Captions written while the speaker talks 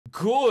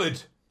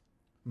Good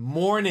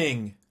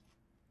morning,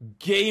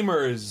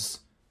 gamers.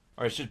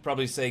 Or I should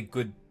probably say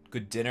good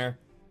dinner,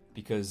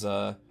 because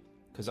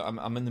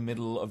I'm in the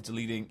middle of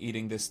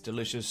eating this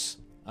delicious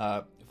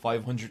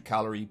 500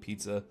 calorie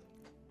pizza.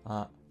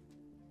 I'm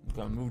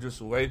gonna move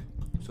this away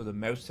so the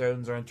mouth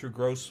sounds aren't too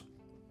gross.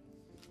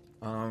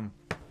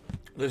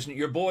 Listen,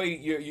 your boy,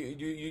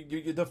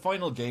 you're the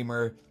final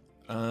gamer,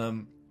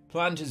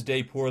 planned his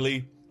day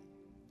poorly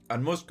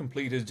and must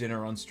complete his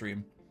dinner on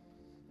stream.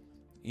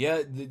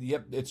 Yeah,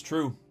 yep, it's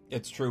true.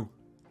 It's true.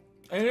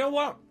 And you know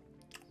what?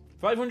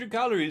 500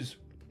 calories.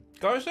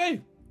 Gotta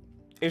say,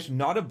 it's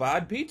not a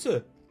bad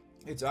pizza.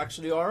 It's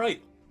actually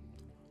alright.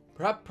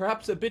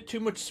 Perhaps a bit too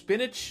much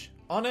spinach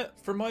on it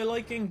for my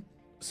liking.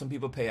 Some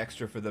people pay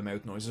extra for the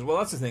mouth noises. Well,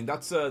 that's the thing.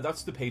 That's the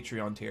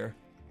Patreon tier.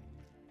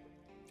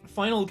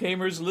 Final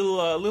gamers, a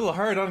little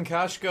hard on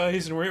cash,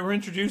 guys, and we're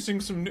introducing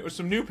some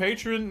new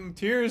patron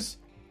tiers.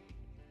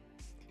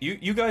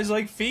 You guys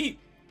like feet?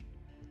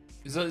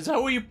 Is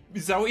that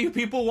what you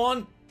people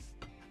want?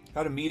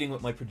 Had a meeting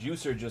with my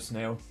producer just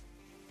now,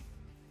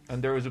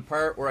 and there was a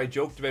part where I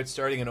joked about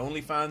starting an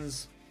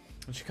OnlyFans,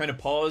 and she kind of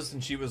paused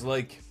and she was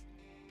like,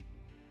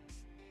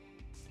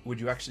 "Would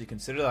you actually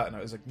consider that?" And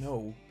I was like,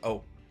 "No."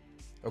 Oh,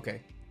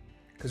 okay,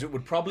 because it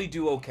would probably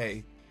do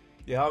okay.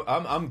 Yeah,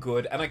 I'm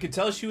good, and I could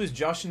tell she was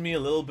joshing me a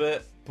little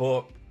bit,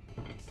 but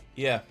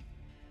yeah,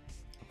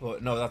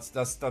 but no, that's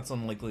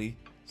unlikely.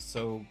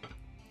 So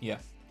yeah,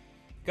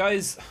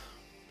 guys.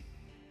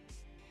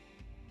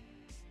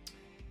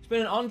 Been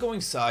an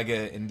ongoing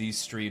saga in these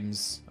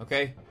streams,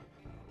 okay?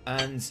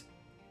 And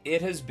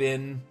it has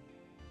been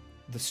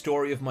the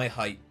story of my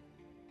height.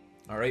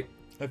 Alright?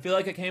 I feel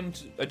like I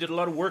did a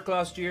lot of work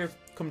last year,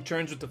 come to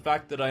terms with the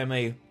fact that I am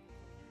a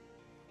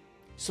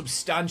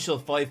substantial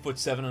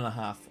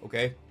 5'7.5",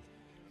 okay?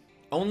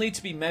 Only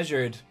to be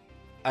measured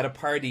at a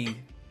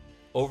party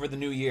over the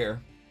new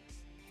year,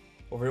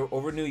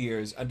 over New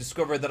Year's, and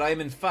discover that I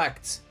am in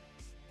fact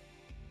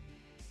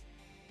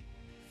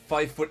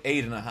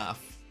 5'8.5".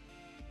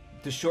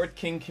 The short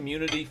king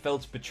community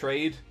felt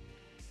betrayed.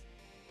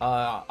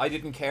 I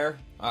didn't care.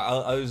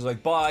 I was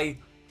like, bye.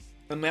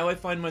 And now I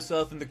find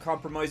myself in the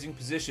compromising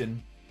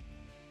position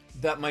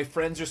that my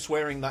friends are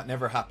swearing that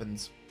never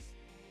happened,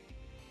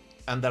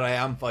 and that I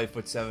am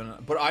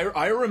 5'7". But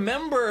I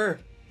remember,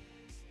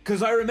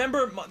 because I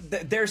remember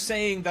they're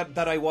saying that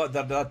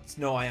that's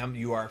no, I am.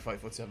 You are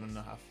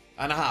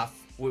 5'7.5",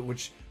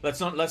 which let's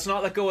not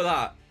let go of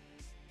that.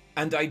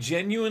 And I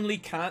genuinely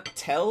can't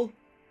tell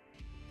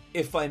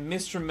if I'm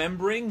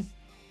misremembering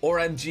or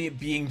I'm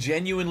being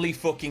genuinely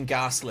fucking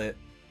gaslit,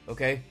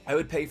 okay? I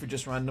would pay for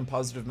just random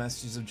positive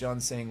messages of John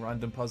saying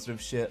random positive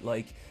shit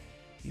like,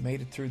 "You made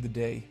it through the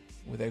day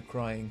without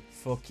crying.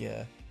 Fuck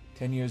yeah.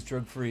 10 years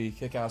drug-free.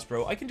 Kick-ass,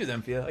 bro." I can do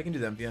them for you.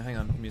 Hang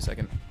on, give me a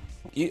second.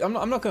 I'm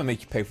not gonna make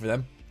you pay for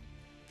them.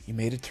 "You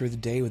made it through the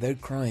day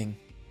without crying.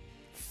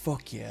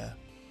 Fuck yeah.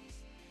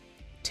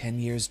 10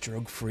 years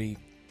drug-free.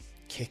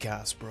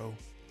 Kick-ass, bro."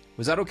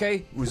 Was that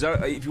okay? Was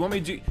that, if you want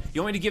me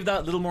to give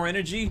that a little more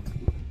energy?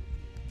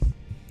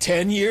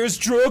 10 years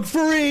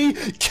drug-free,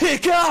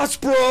 kick-ass,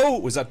 bro!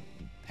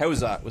 How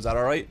was that? Was that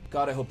alright?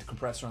 God, I hope the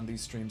compressor on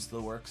these streams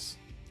still works.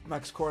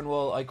 Max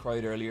Cornwall, I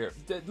cried earlier.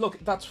 Look,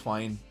 that's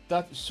fine.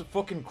 That's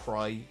fucking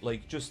cry.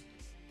 Like, just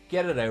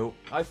get it out.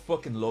 I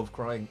fucking love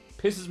crying.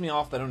 Pisses me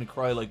off that I only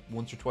cry like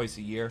once or twice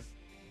a year.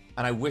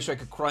 And I wish I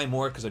could cry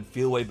more because I'd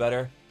feel way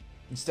better.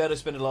 Instead, I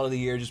spend a lot of the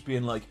year just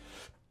being like...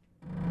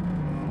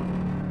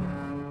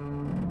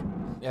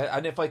 Yeah,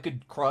 and if I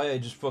could cry,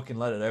 I'd just fucking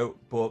let it out.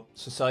 But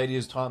society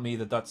has taught me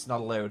that that's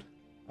not allowed.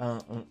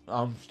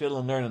 I'm still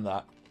learning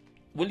that.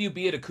 Will you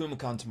be at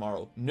AkumaCon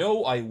tomorrow?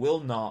 No, I will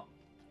not.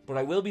 But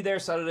I will be there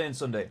Saturday and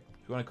Sunday.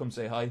 If you want to come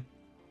say hi.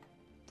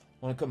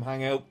 Want to come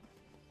hang out?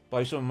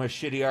 Buy some of my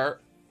shitty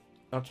art?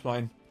 That's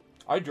fine.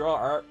 I draw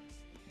art.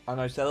 And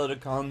I sell it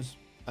at cons.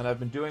 And I've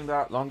been doing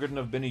that longer than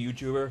I've been a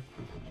YouTuber.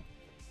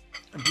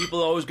 And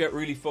people always get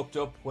really fucked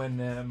up when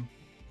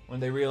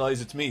they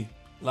realize it's me.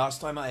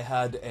 Last time I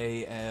had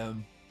a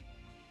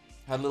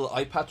little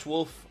Eyepatch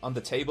wolf on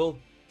the table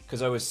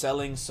because I was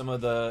selling some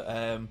of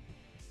the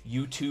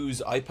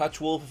U2's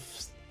Eyepatch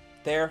wolves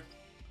there,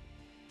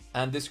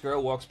 and this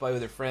girl walks by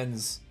with her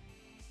friends,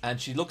 and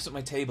she looks at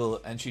my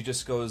table and she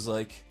just goes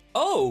like,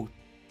 "Oh,"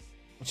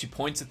 and she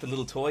points at the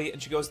little toy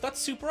and she goes, "That's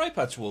Super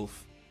Eyepatch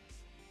Wolf."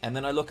 And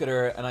then I look at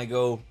her and I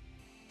go,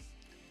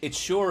 "It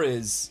sure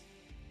is."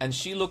 And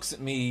she looks at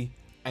me.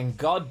 And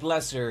God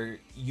bless her,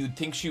 you'd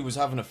think she was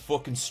having a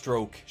fucking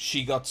stroke.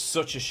 She got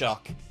such a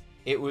shock.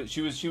 She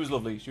was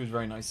lovely. She was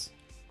very nice.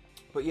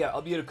 But yeah,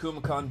 I'll be at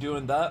AkumaCon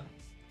doing that.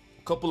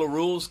 Couple of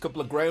rules, couple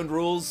of ground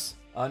rules.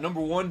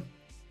 Number one,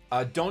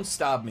 don't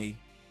stab me,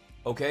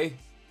 okay?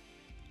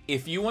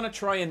 If you want to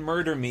try and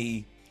murder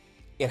me,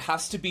 it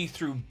has to be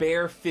through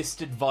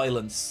bare-fisted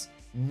violence.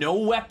 No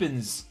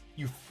weapons,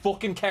 you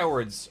fucking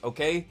cowards,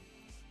 okay?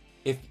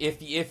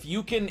 If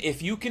you can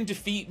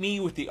defeat me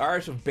with the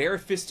art of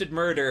bare-fisted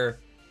murder,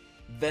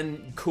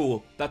 then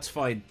cool, that's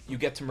fine. You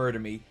get to murder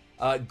me.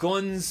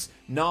 Guns,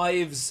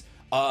 knives,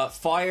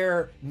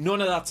 Fire,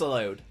 none of that's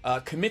allowed.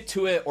 Commit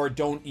to it or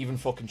don't even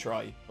fucking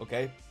try,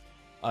 okay?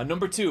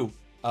 Number 2,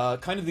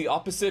 kind of the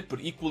opposite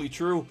but equally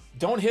true.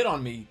 Don't hit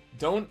on me.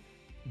 Don't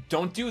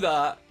do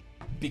that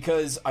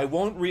because I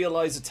won't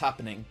realize it's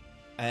happening.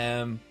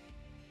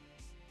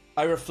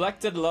 I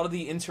reflected a lot of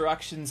the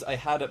interactions I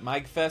had at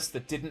MagFest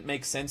that didn't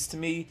make sense to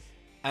me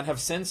and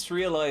have since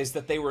realized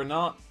that they were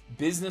not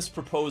business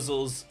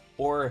proposals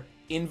or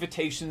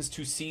invitations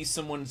to see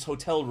someone's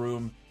hotel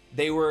room.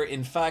 They were,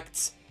 in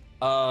fact,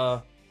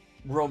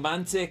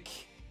 romantic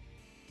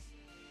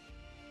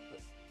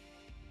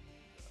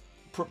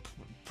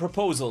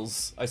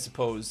proposals, I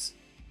suppose.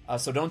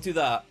 So don't do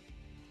that.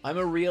 I'm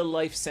a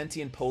real-life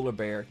sentient polar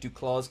bear. Do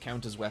claws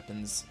count as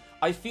weapons?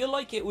 I feel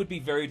like it would be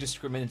very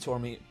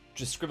discriminatory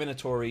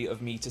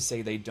of me to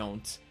say they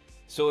don't.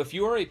 So if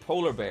you are a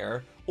polar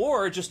bear,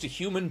 or just a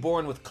human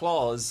born with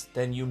claws,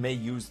 then you may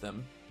use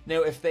them.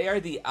 Now, if they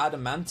are the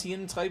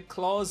adamantium type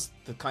claws,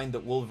 the kind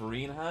that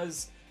Wolverine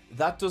has,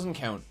 that doesn't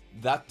count.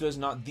 That does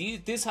not...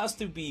 This has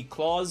to be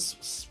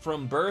claws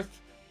from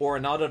birth, or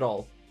not at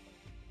all.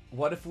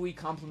 What if we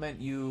compliment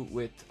you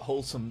with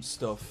wholesome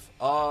stuff?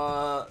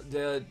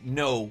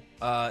 No.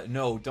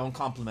 No, don't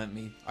compliment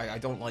me. I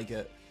don't like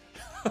it.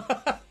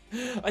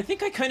 I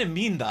think I kind of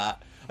mean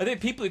that. I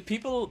think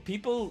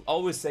people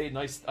always say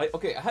nice...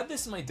 Okay, I had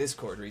this in my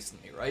Discord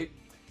recently, right?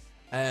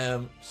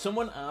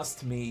 Someone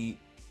asked me,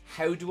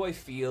 how do I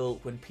feel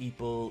when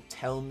people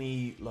tell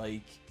me,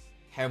 like,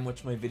 how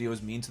much my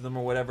videos mean to them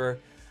or whatever?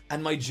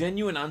 And my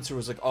genuine answer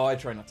was like, oh, I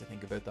try not to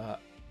think about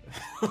that.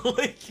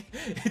 Like,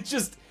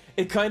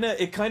 it kind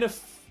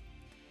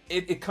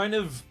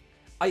of,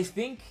 I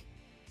think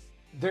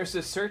there's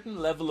a certain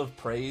level of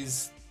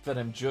praise that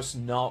I'm just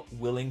not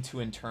willing to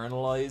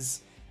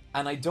internalize.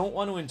 And I don't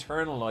want to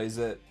internalize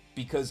it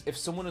because if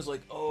someone is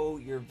like, oh,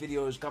 your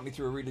videos got me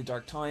through a really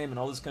dark time and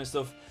all this kind of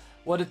stuff,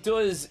 what it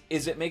does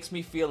is it makes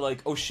me feel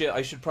like, oh shit,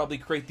 I should probably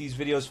create these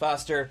videos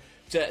faster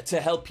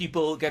to help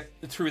people get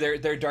through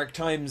their dark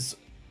times.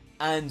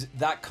 And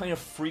that kind of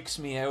freaks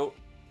me out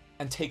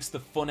and takes the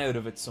fun out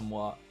of it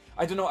somewhat.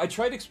 I don't know, I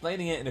tried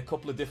explaining it in a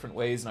couple of different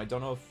ways and I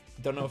don't know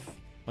if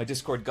my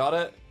Discord got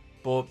it,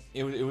 but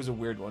it was a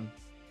weird one.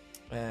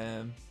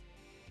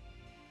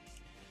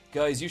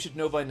 Guys, you should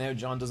know by now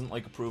John doesn't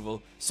like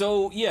approval.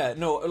 So, yeah,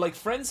 no, like,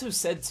 friends have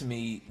said to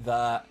me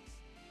that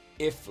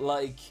if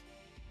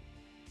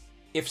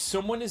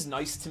someone is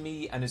nice to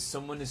me and if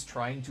someone is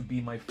trying to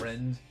be my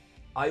friend,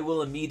 I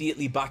will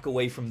immediately back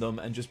away from them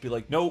and just be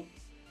like, no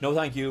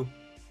thank you.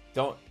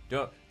 Don't.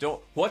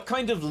 What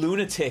kind of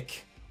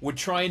lunatic would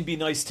try and be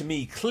nice to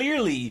me?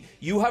 Clearly,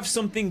 you have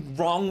something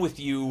wrong with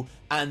you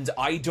and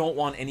I don't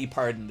want any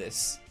part in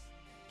this.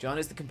 John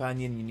is the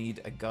companion you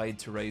need a guide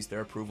to raise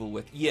their approval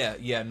with.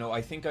 Yeah, no,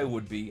 I think I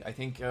would be. I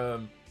think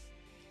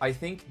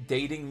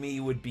dating me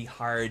would be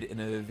hard in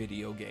a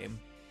video game.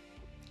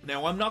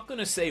 Now, I'm not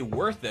gonna say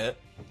worth it.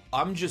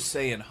 I'm just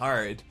saying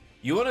hard.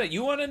 You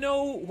wanna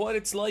know what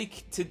it's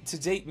like to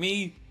date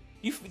me?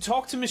 You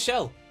talk to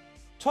Michelle.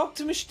 Talk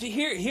to Michelle.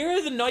 Here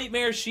are the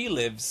nightmares she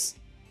lives.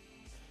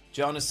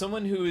 John, as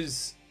someone who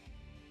is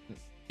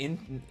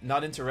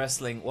not into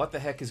wrestling, what the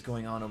heck is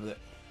going on over there?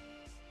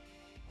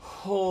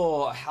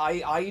 Oh,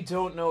 I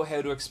don't know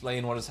how to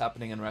explain what is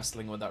happening in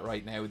wrestling with that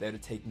right now without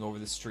it taking over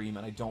the stream,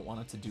 and I don't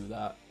want it to do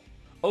that.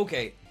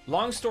 Okay,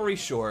 long story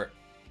short,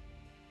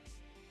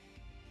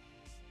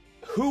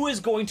 who is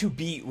going to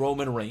beat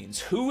Roman Reigns?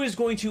 Who is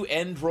going to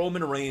end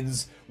Roman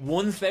Reigns'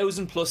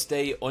 1,000 plus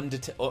day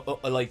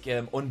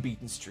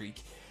unbeaten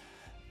streak?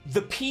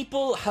 The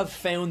people have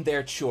found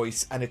their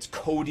choice, and it's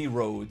Cody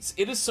Rhodes.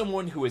 It is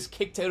someone who was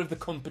kicked out of the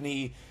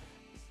company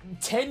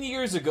 10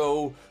 years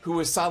ago, who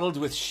was saddled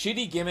with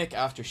shitty gimmick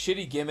after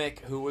shitty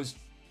gimmick, who was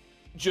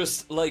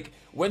just, like,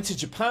 went to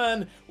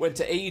Japan, went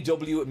to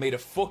AEW, and made a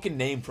fucking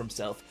name for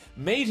himself.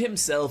 Made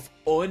himself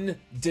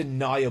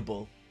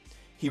undeniable.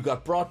 He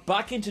got brought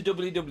back into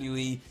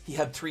WWE. He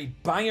had 3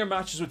 banger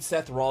matches with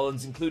Seth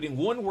Rollins, including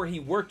one where he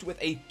worked with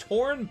a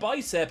torn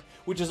bicep,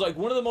 which is like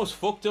one of the most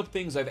fucked up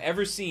things I've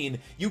ever seen.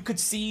 You could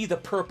see the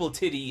purple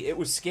titty. It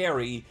was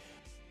scary.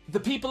 The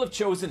people have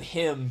chosen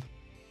him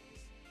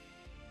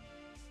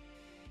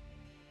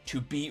to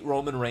beat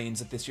Roman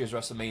Reigns at this year's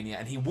WrestleMania,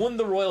 and he won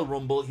the Royal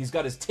Rumble. He's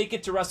got his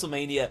ticket to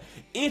WrestleMania.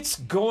 It's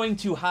going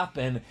to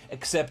happen,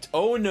 except,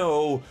 oh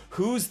no,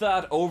 who's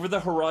that over the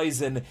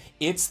horizon?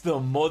 It's the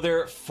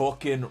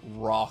motherfucking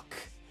Rock.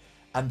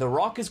 And The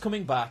Rock is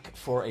coming back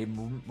for a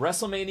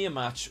WrestleMania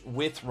match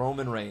with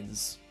Roman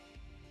Reigns.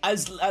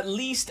 At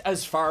least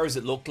as far as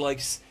it looked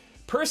like.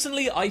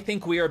 Personally, I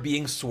think we are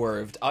being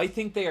swerved. I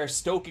think they are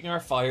stoking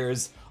our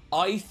fires.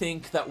 I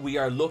think that we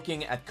are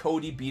looking at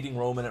Cody beating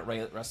Roman at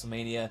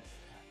WrestleMania.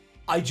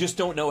 I just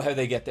don't know how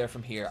they get there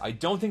from here. I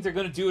don't think they're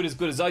going to do it as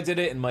good as I did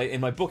it in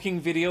my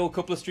booking video a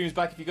couple of streams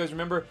back, if you guys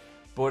remember.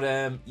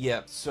 But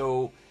yeah,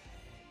 so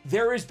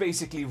there is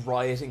basically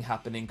rioting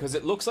happening because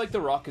it looks like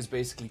The Rock is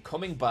basically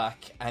coming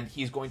back and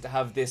he's going to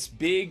have this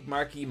big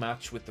marquee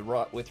match with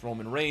with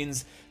Roman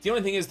Reigns. The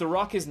only thing is The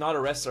Rock is not a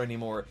wrestler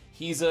anymore.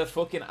 He's a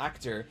fucking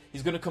actor.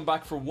 He's going to come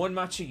back for one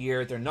match a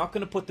year. They're not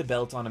going to put the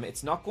belt on him.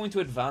 It's not going to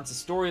advance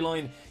a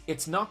storyline.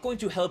 It's not going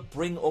to help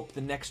bring up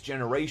the next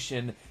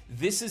generation.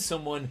 This is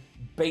someone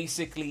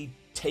basically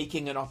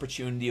taking an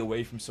opportunity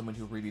away from someone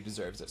who really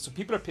deserves it. So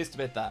people are pissed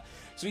about that.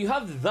 So you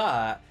have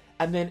that.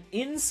 And then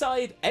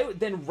inside out,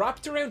 then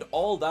wrapped around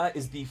all that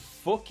is the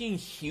fucking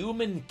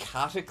human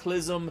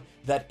cataclysm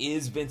that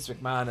is Vince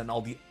McMahon and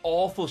all the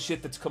awful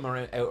shit that's come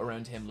out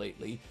around him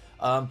lately.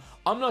 I'm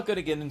not going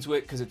to get into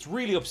it because it's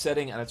really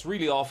upsetting and it's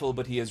really awful,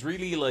 but he has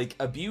really, like,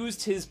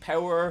 abused his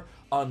power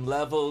on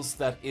levels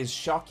that is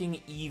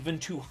shocking even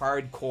to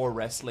hardcore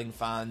wrestling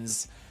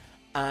fans.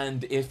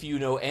 And if you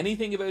know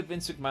anything about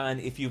Vince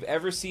McMahon, if you've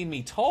ever seen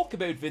me talk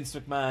about Vince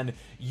McMahon,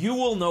 you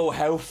will know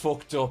how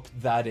fucked up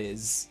that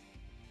is.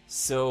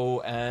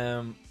 So,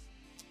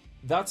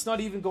 that's not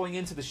even going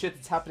into the shit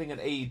that's happening at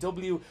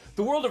AEW.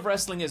 The world of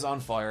wrestling is on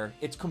fire.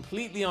 It's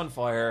completely on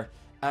fire,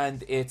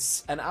 and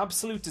it's an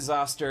absolute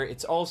disaster.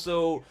 It's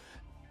also,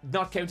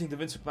 not counting the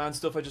Vince McMahon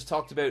stuff I just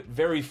talked about,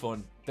 very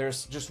fun.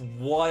 There's just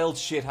wild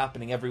shit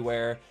happening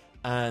everywhere,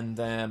 and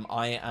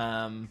I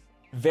am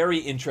very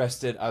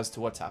interested as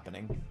to what's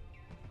happening.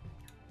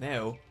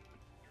 Now,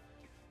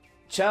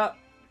 chat,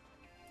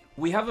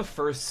 we have a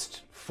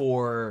first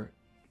for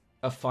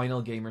a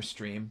Final Gamer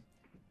stream.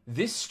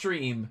 This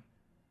stream,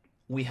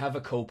 we have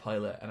a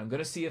co-pilot, and I'm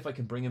gonna see if I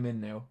can bring him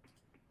in now.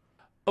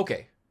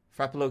 Okay,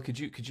 Frapollo,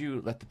 could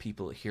you let the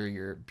people hear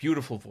your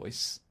beautiful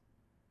voice?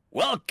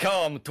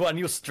 Welcome to a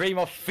new stream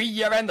of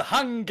Fear and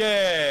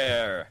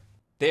Hunger.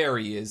 There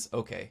he is.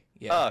 Okay,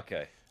 yeah.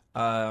 Okay.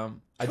 I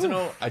don't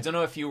know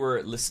if you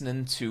were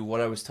listening to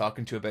what I was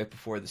talking to about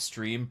before the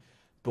stream,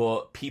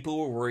 but people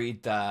were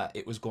worried that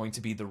it was going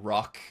to be The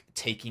Rock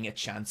taking a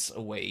chance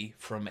away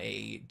from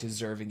a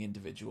deserving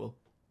individual.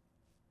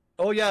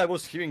 Oh yeah, I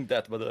was hearing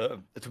that, but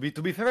to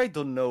be fair, I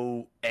don't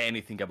know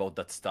anything about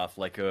that stuff.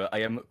 Like, I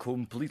am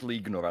completely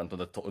ignorant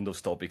on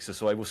those topics,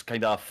 so I was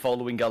kind of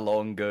following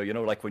along. You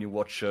know, like when you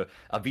watch a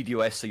video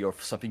essay or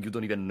something you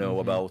don't even know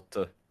about.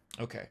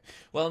 Okay,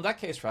 well in that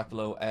case,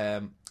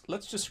 Frapollo,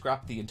 let's just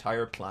scrap the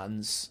entire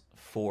plans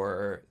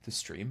for the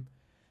stream.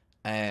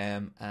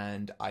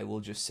 And I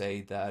will just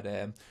say that,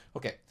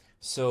 okay,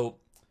 so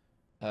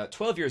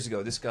 12 years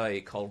ago, this guy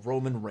called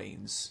Roman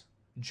Reigns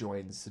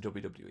joins the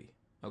WWE,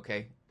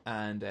 okay?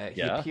 And he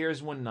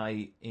appears one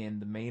night in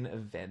the main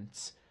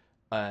event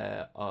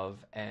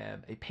of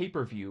a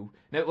pay-per-view.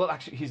 Now, well,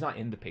 actually, he's not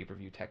in the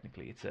pay-per-view,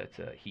 technically.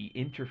 He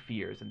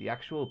interferes, and the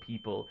actual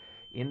people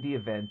in the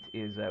event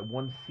is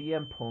one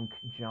CM Punk,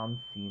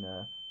 John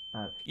Cena.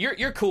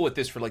 You're cool with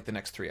this for, like, the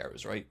next 3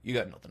 hours, right? You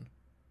got nothing.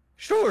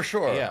 Sure.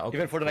 Yeah, okay,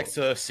 even for the next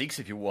 6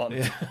 if you want.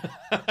 Yeah.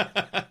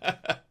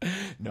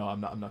 No, I'm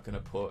not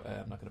gonna put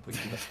you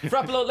through that.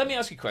 Frapollo, let me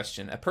ask you a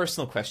question, a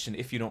personal question,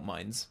 if you don't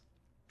mind.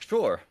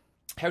 Sure.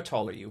 How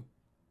tall are you?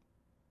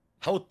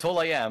 How tall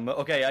I am?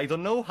 Okay, I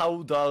don't know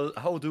how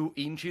do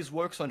inches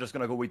work, so I'm just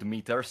gonna go with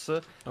meters.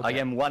 Okay. I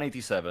am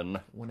 187.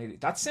 180.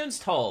 That sounds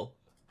tall.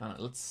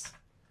 Let's.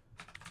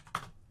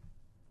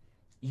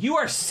 You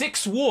are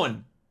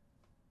 6'1".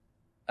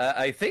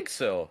 I think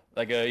so.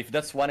 Like, if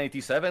that's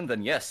 187,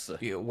 then yes.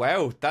 Yeah,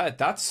 wow,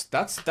 that's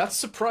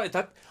surprise.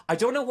 That I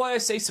don't know why I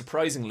say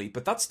surprisingly,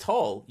 but that's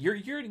tall.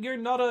 You're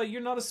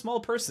not a small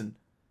person.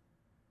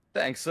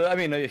 Thanks. I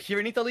mean,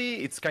 here in Italy,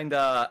 it's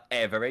kinda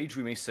average,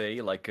 we may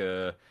say. Like,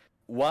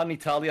 one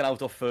Italian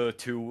out of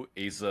 2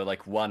 is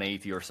like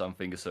 180 or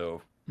something.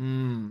 So.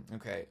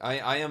 Okay.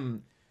 I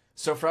am.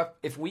 So,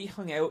 if we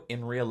hung out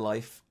in real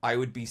life, I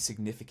would be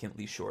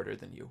significantly shorter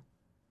than you.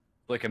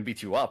 So I can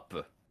beat you up.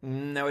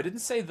 No, I didn't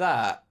say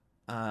that.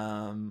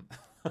 I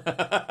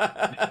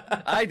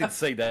did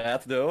say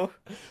that though.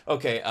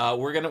 Okay,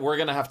 we're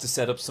gonna have to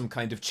set up some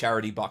kind of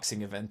charity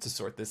boxing event to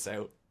sort this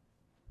out.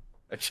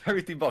 A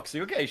charity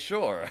boxing, okay,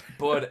 sure.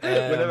 But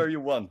whenever you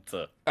want.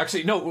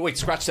 Actually, no, wait,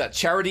 scratch that.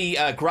 Charity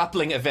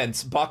grappling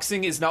events.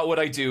 Boxing is not what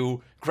I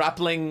do.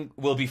 Grappling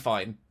will be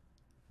fine.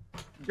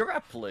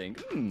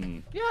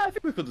 Grappling? Yeah, I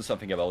think we could do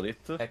something about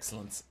it.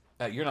 Excellent.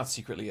 You're not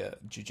secretly a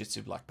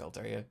jiu-jitsu black belt,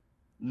 are you?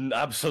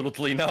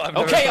 Absolutely no.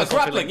 Okay,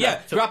 grappling.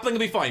 Like grappling will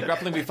be fine.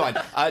 Grappling will be fine.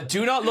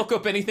 Do not look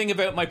up anything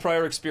about my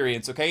prior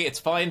experience. Okay, it's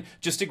fine.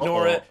 Just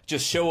ignore it.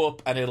 Just show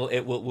up, and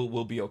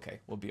we'll be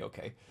okay. We'll be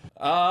okay.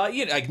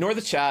 Ignore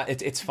the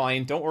chat. It's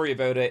fine. Don't worry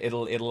about it.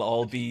 It'll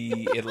all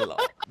be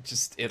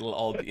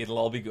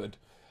good.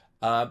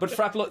 But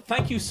Frapollo,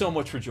 thank you so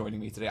much for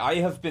joining me today. I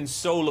have been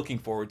so looking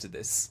forward to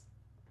this.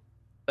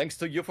 Thanks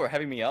to you for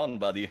having me on,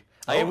 buddy.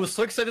 I was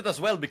so excited as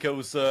well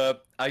because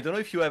I don't know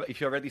if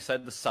you already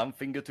said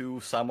something to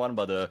someone,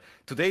 but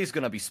today is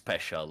gonna be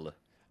special.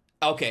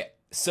 Okay,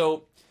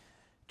 so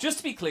just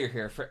to be clear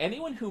here, for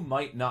anyone who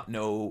might not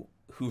know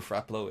who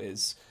Frapollo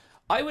is,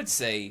 I would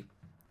say,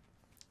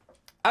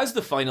 as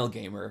the final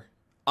gamer,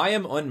 I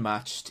am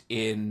unmatched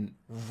in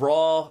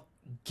raw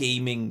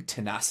gaming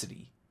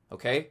tenacity.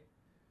 Okay,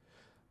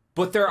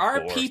 But there Of are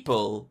course.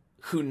 people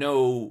who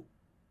know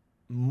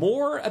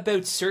more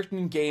about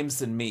certain games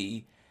than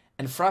me,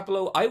 and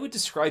Frapollo, I would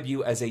describe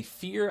you as a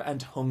fear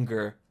and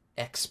hunger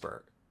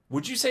expert.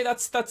 Would you say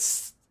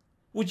that's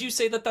would you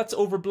say that that's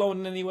overblown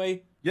in any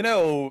way? You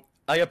know,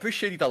 I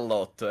appreciate it a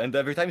lot, and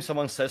every time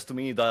someone says to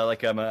me that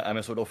like I'm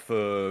a sort of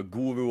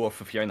guru of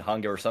fear and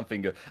hunger or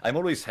something, I'm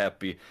always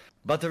happy.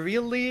 But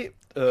really,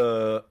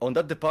 on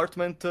that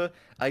department,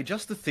 I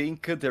just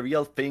think the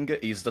real thing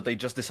is that I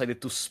just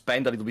decided to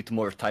spend a little bit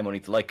more time on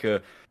it. Like,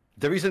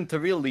 there isn't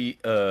really,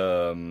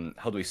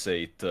 how do I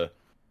say it?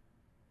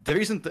 There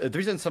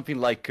isn't something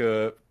like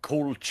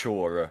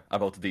culture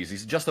about this.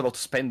 It's just about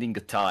spending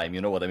time.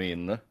 You know what I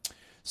mean?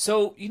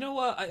 So, you know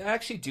what? I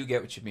actually do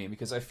get what you mean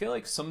because I feel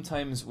like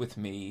sometimes with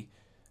me,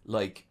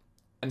 like,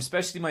 and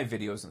especially my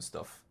videos and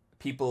stuff,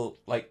 people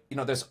like,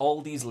 there's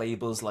all these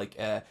labels like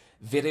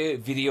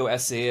video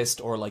essayist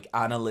or like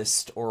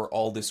analyst or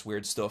all this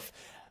weird stuff.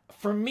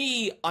 For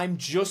me, I'm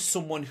just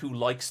someone who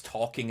likes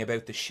talking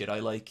about the shit I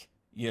like,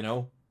 you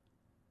know?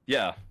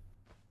 Yeah.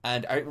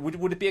 And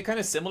would it be a kind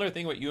of similar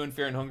thing with you and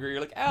Fear and Hunger?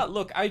 You're like,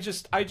 look, I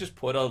just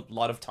put a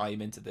lot of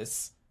time into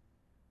this.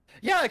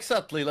 Yeah,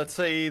 exactly. Let's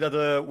say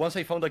that once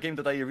I found a game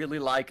that I really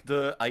liked,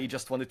 I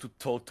just wanted to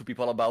talk to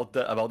people about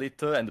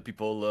it, and the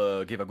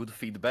people gave a good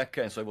feedback,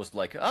 and so I was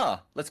like,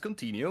 let's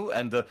continue.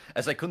 And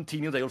as I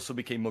continued, I also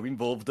became more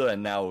involved,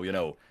 and now,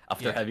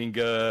 after having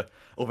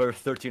over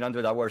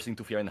 1,300 hours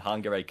into Fear and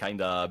Hunger, I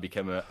kind of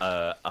became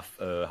how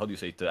do you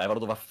say it? I have a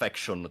lot of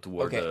affection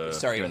toward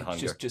Fear and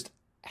Hunger. Just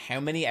how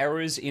many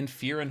hours in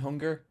Fear and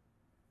Hunger?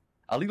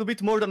 A little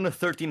bit more than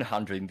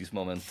 1,300 in this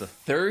moment.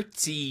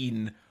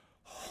 1,300.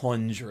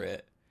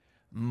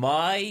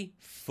 My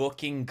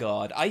fucking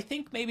god. I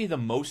think maybe the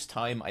most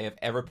time I have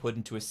ever put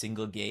into a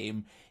single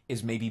game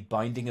is maybe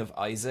Binding of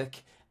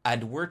Isaac,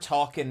 and we're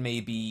talking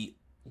maybe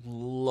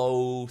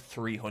low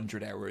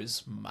 300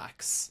 hours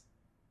max.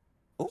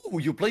 Oh,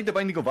 you played The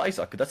Binding of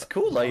Isaac. That's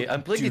cool.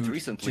 I'm playing it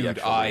recently, dude,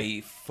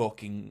 actually.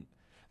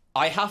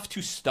 I have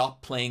to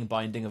stop playing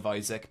Binding of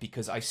Isaac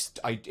because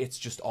it's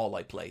just all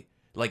I play.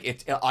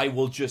 Like I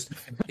will just,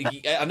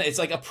 and it's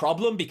like a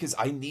problem because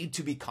I need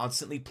to be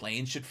constantly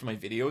playing shit for my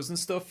videos and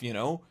stuff,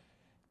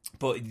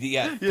 But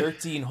yeah,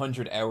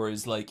 1,300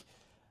 hours, like,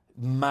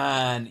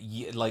 man,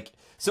 like,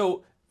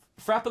 so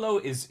Frapollo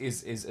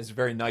is a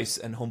very nice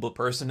and humble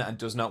person and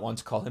does not want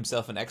to call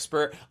himself an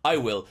expert. I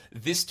will.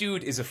 This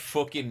dude is a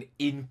fucking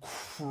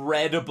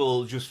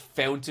incredible, just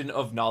fountain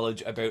of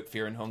knowledge about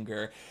Fear and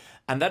Hunger,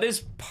 and that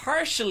is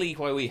partially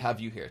why we have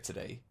you here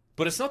today.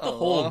 But it's not the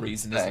whole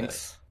reason, isn't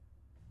it?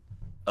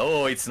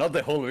 Oh, it's not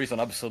the whole reason.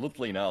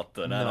 Absolutely not.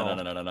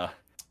 No.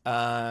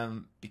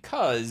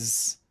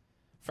 Because,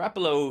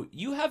 Frapollo,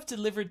 you have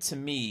delivered to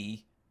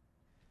me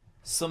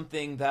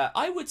something that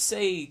I would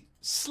say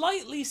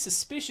slightly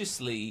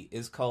suspiciously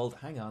is called...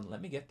 Hang on,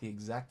 let me get the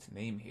exact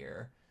name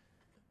here.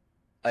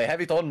 I have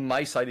it on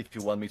my side if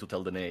you want me to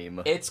tell the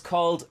name. It's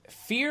called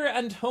Fear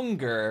and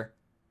Hunger,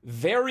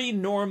 Very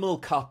Normal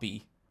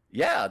Copy.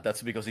 Yeah,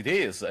 that's because it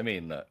is. I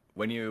mean,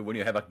 when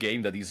you have a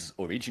game that is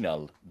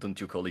original,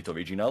 don't you call it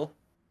original?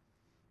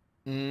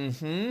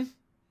 Mm-hmm.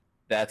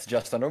 That's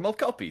just a normal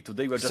copy.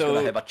 Today we're just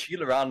gonna have a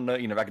chill run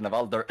in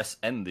Ragnarvalder S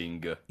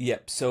ending.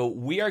 Yep, so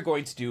we are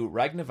going to do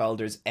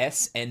Ragnarvalder's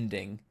S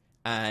ending,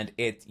 and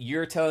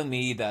you're telling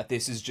me that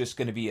this is just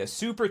gonna be a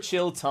super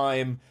chill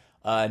time,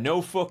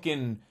 no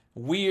fucking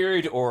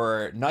weird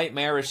or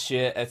nightmarish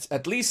shit. It's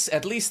at least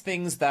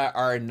things that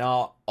are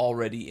not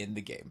already in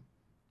the game.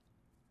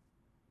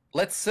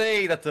 Let's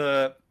say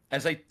that,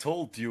 as I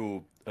told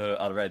you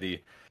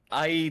already,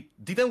 I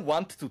didn't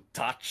want to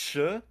touch,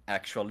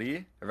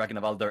 actually,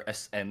 Ragnarvalder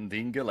S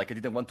ending. Like, I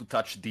didn't want to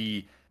touch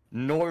the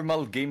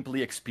normal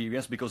gameplay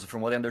experience, because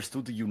from what I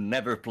understood, you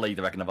never played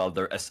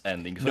Ragnarvalder S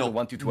ending. So I don't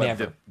want you to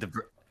never. have the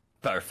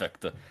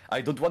perfect. I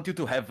don't want you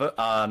to have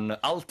an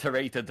altered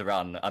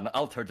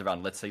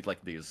run, let's say it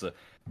like this.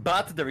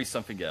 But there is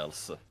something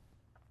else.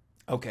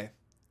 Okay,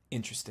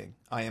 interesting.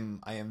 I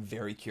am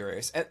very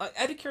curious.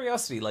 Out of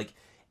curiosity, like,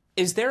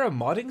 is there a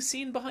modding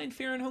scene behind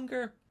Fear and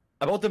Hunger?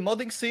 About the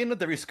modding scene,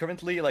 there is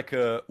currently like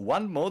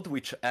one mod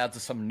which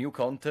adds some new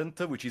content,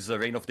 which is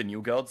Reign of the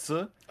New Gods.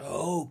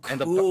 Oh,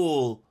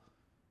 cool!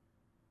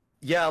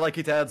 Yeah, like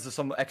it adds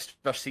some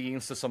extra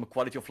scenes, some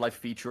quality of life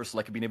features,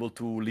 like being able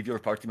to leave your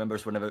party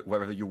members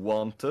wherever you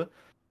want.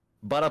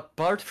 But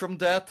apart from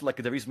that,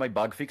 like there is my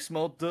bug fix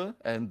mod,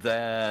 and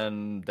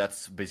then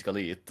that's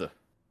basically it.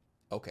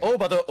 Okay. Oh,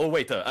 but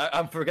wait,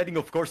 I'm forgetting,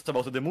 of course,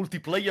 about the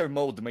multiplayer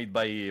mode made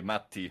by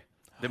Matty.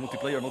 The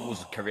multiplayer mode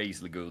was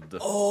crazily good.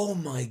 Oh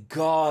my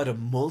god, a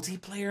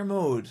multiplayer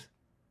mode.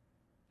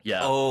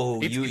 Yeah.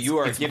 Oh, you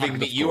are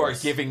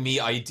giving me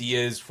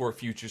ideas for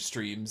future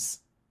streams.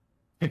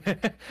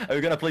 Are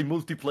you gonna play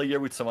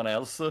multiplayer with someone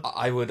else?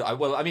 I would.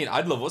 I mean,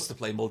 I'd love us to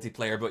play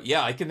multiplayer, but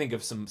yeah, I can think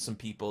of some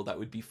people that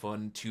would be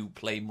fun to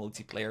play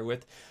multiplayer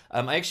with.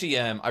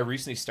 I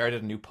recently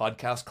started a new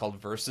podcast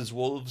called Versus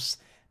Wolves,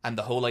 and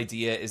the whole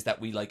idea is that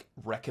we like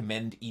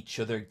recommend each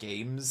other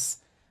games.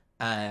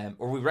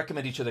 or we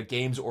recommend each other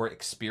games or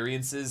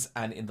experiences.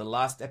 And in the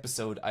last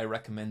episode, I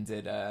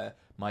recommended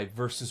my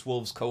Versus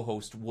Wolves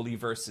co-host Wooly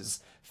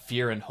versus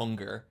Fear and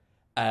Hunger.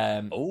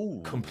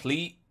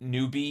 Complete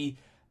newbie,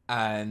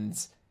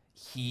 and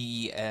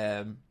he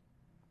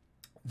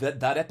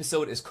that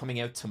episode is coming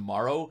out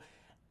tomorrow,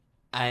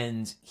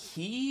 and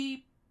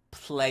he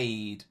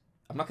played.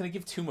 I'm not going to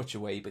give too much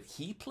away, but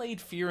he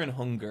played Fear and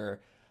Hunger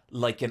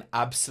like an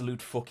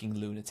absolute fucking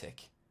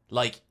lunatic.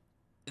 Like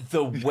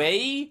the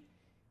way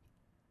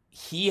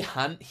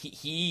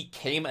he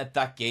came at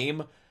that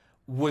game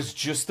was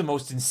just the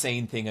most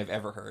insane thing I've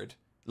ever heard.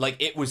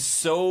 Like it was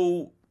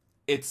so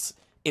it's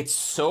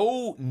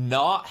so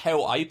not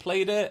how I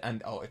played it,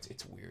 and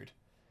it's weird.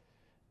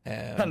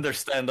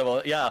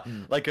 Understandable, yeah.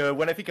 Like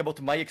when I think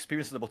about my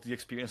experience and about the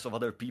experience of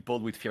other people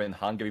with Fear and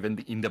Hunger, even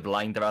in the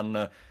blind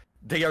run,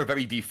 they are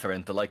very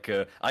different. Like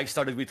I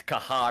started with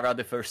Kahara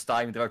the first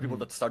time. There are people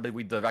that started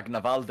with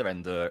Ragnavalder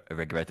and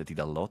regretted it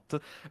a lot.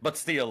 But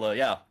still,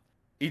 yeah,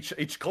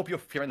 each copy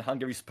of Fear and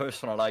Hunger is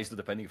personalized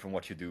depending from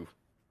what you do.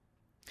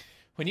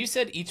 When you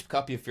said each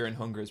copy of Fear and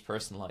Hunger is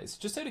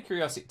personalized, just out of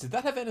curiosity, did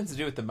that have anything to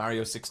do with the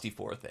Mario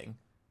 64 thing?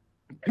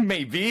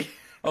 Maybe.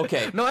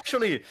 Okay. No,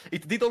 actually,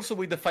 it did also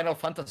with the Final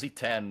Fantasy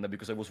X,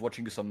 because I was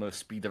watching some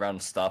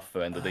speedrun stuff,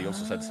 and they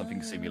also said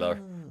something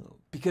similar.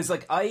 Because,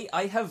 like,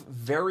 I have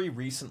very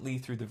recently,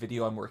 through the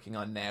video I'm working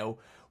on now,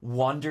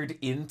 wandered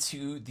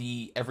into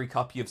the every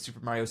copy of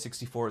Super Mario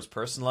 64 is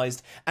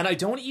personalized, and I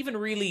don't even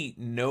really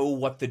know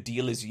what the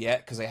deal is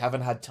yet, because I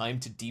haven't had time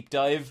to deep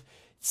dive.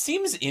 It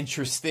seems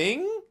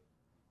interesting.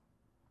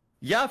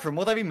 Yeah, from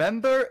what I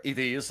remember, it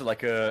is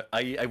like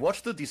I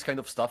watched this kind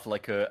of stuff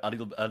like a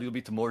little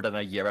bit more than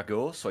a year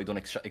ago, so I don't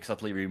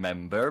exactly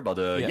remember.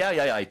 But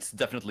yeah, it's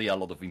definitely a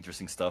lot of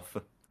interesting stuff.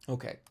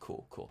 Okay,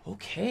 cool.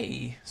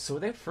 Okay, so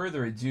without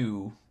further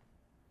ado,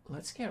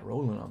 let's get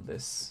rolling on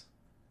this.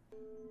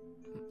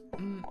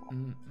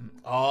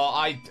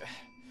 Frap,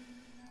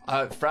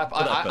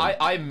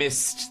 I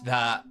missed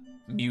that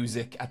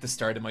music at the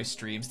start of my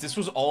streams. This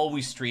was all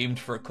we streamed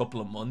for a couple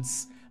of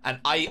months. And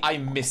I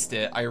missed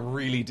it. I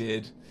really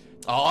did.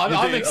 Oh,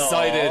 I'm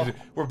excited. Aww.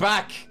 We're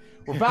back.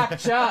 We're back,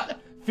 chat.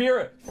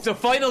 The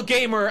Final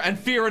Gamer and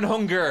Fear and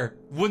Hunger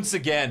once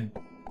again.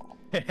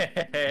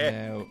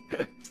 Now,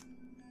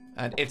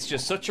 and it's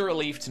just such a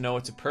relief to know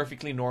it's a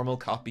perfectly normal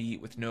copy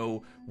with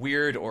no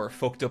weird or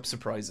fucked up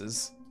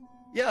surprises.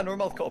 Yeah,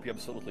 normal copy,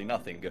 absolutely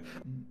nothing.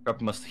 Rob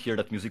must hear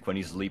that music when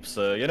he sleeps.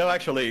 You know,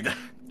 actually,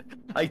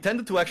 I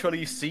tend to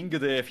actually sing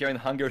the Fear and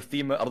Hunger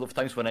theme a lot of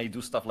times when I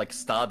do stuff like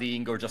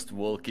studying or just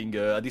walking.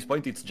 At this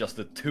point, it's just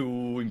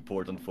too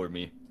important for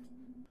me.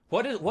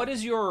 What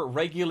is your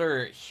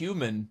regular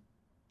human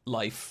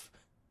life?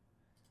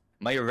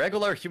 My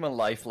regular human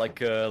life,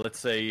 like, let's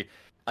say,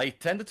 I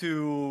tend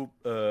to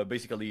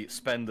basically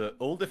spend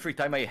all the free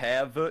time I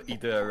have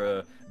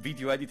either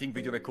video editing,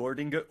 video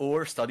recording,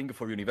 or studying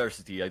for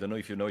university. I don't know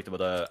if you know it,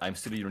 but I'm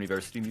still at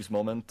university in this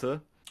moment.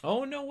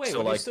 Oh, no way.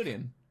 So, what are you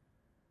studying?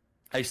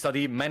 I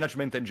study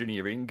management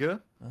engineering.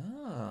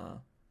 Ah.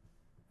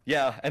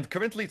 Yeah, and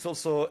currently it's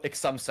also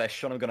exam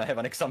session. I'm gonna have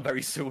an exam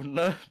very soon.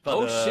 But,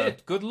 oh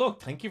shit, good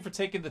luck. Thank you for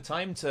taking the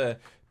time to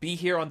be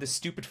here on this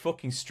stupid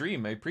fucking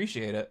stream. I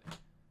appreciate it.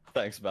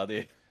 Thanks,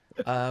 buddy.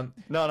 No.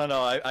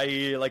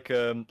 I like,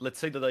 let's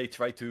say that I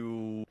try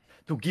to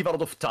give a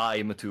lot of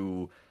time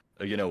to,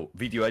 you know,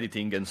 video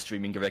editing and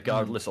streaming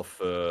regardless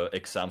of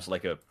exams.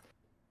 Like,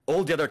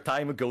 all the other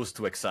time goes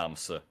to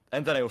exams.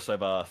 And then I also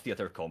have a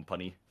theater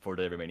company for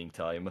the remaining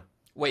time.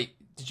 Wait,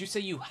 did you say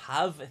you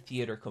have a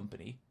theater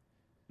company?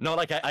 No,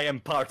 like I am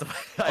part of.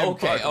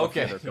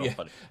 Okay. Yeah.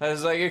 I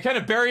was like, you're kind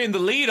of burying the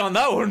lead on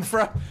that one,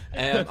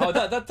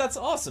 that's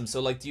awesome.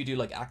 So, like, do you do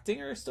like acting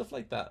or stuff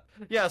like that?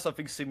 Yeah,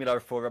 something similar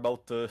for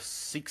about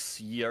 6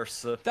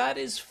 years. That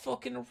is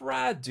fucking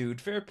rad, dude.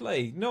 Fair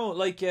play. No,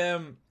 like,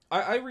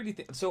 I really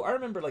think so. I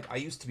remember, like, I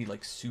used to be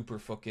like super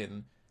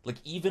fucking like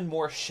even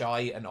more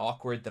shy and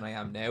awkward than I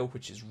am now,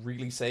 which is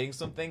really saying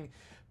something.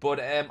 But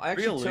I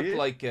actually took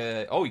like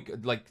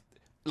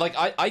like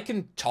I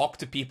can talk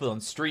to people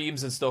on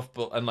streams and stuff,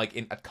 but and like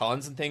at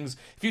cons and things.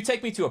 If you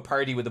take me to a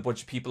party with a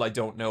bunch of people I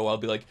don't know, I'll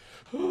be like,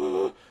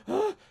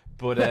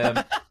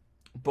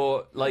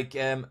 but like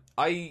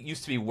I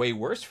used to be way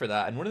worse for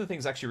that. And one of the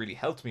things that actually really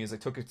helped me is I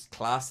took a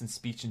class in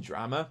speech and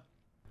drama,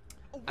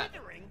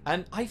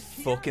 and I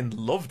fucking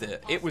loved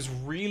it. It was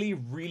really,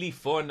 really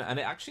fun, and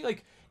it actually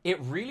like it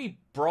really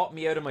brought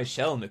me out of my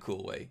shell in a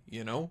cool way,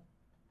 you know?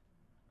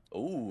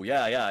 Oh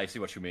yeah, I see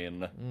what you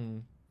mean.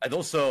 And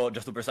also,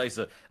 just to precise,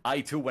 I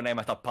too, when I'm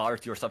at a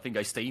party or something,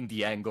 I stay in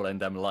the angle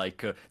and I'm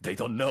like, they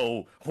don't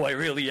know who I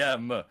really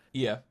am.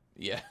 Yeah.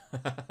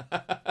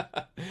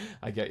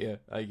 I get you.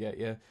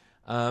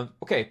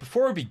 Okay,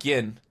 before we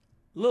begin,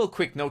 a little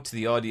quick note to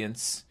the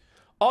audience.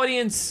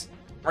 Audience,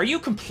 are you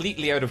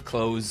completely out of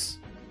clothes?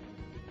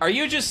 Are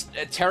you just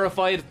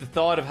terrified at the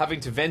thought of having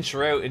to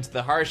venture out into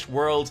the harsh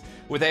world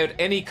without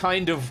any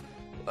kind of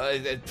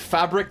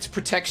fabric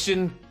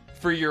protection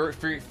for your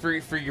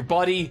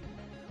body?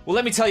 Well,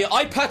 let me tell you,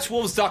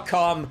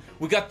 eyepatchwolves.com.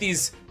 We got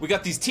these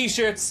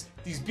t-shirts.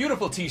 These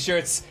beautiful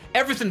t-shirts,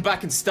 everything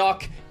back in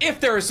stock. If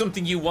there is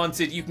something you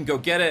wanted, you can go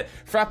get it.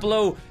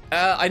 Frapollo,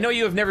 I know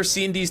you have never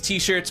seen these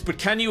t-shirts, but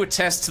can you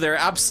attest to their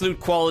absolute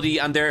quality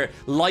and their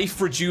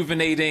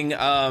life-rejuvenating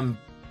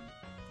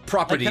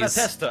properties? I can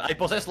attest. I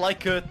possess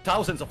like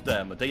thousands of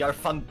them. They are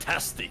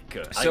fantastic.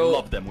 So, I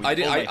love them. With all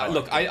my heart.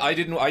 Look, I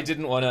didn't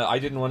want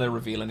to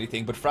reveal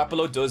anything, but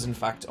Frapollo does in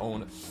fact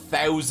own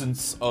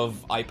thousands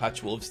of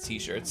Eyepatch Wolves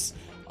t-shirts.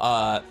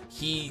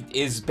 He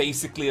is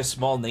basically a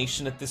small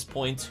nation at this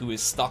point who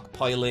is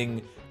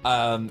stockpiling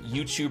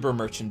YouTuber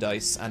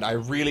merchandise, and I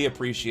really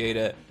appreciate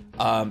it.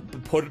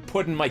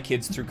 Putting my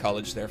kids through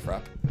college there,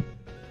 Frap.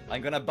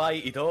 I'm gonna buy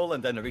it all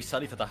and then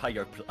resell it at a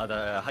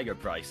higher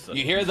price.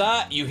 You hear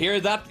that? You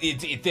hear that?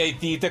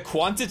 The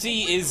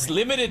quantity is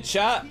limited,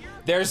 chat.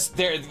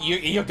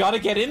 You gotta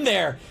get in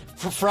there.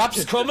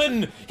 Frap's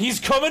coming. He's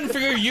coming for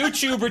your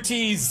YouTuber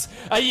tees.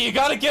 You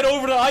gotta get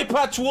over to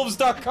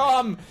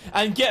eyepatchwolves.com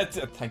and get.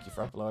 Thank you,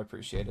 Frapollo. I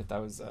appreciate it.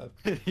 That was.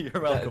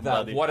 You're welcome,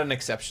 buddy. What an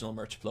exceptional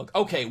merch plug.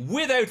 Okay,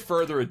 without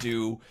further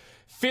ado,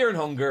 Fear and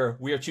Hunger.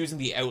 We are choosing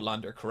the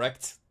Outlander,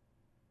 correct?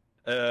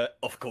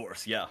 Of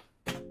course, yeah.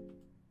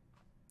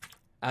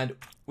 And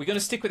we're gonna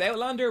stick with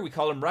Outlander. We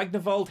call him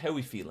Ragnavold. How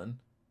we feeling?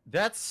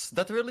 That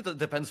really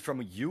depends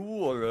from you,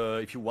 or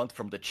if you want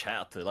from the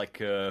chat.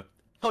 Like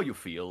how you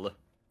feel.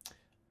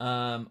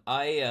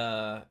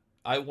 I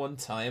one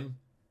time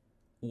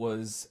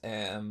was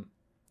I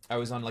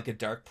was on like a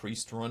Dark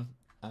Priest run,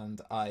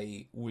 and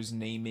I was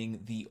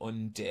naming the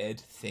undead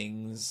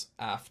things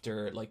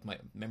after like my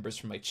members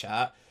from my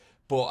chat,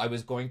 but I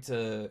was going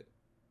to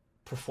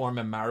perform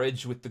a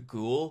marriage with the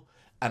ghoul,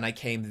 and I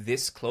came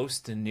this close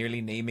to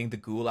nearly naming the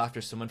ghoul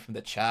after someone from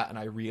the chat, and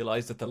I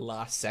realized at the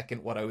last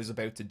second what I was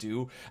about to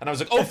do, and I was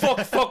like, "Oh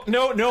fuck,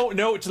 no,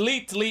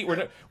 delete,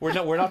 we're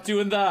not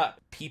doing that."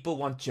 People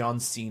want John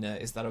Cena.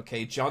 Is that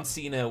okay? John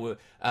Cena.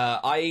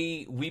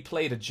 We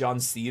played a John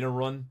Cena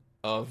run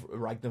of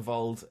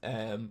Ragnavold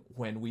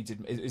when we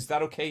did. Is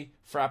that okay,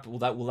 Frap? Will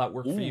that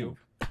work for you?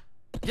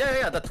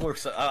 Yeah, that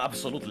works.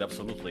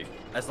 Absolutely.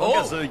 As long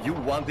as you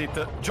want it,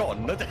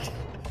 John.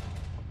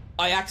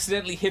 I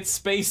accidentally hit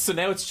space, so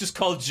now it's just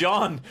called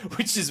John,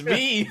 which is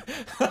me.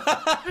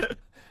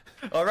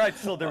 All right,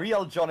 so the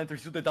real John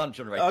enters the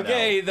dungeon right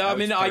okay, now.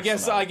 Okay,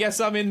 I guess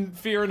I'm in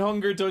Fear and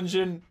Hunger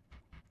dungeon.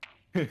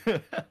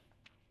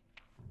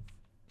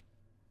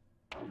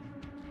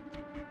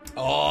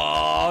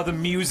 Oh, the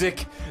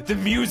music,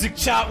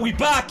 chat. We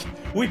back.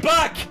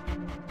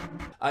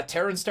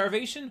 Terror and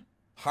Starvation,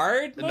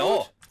 hard mode?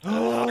 No,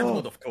 hard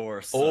mode, of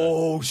course.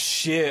 Oh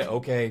shit.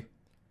 Okay.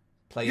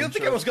 You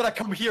think I was gonna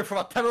come here for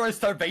a Terror and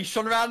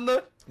Starvation run?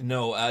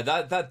 No,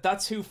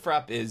 that's who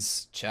Frap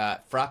is,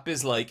 chat. Frap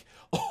is like,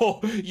 oh,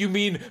 you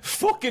mean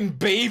fucking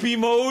baby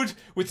mode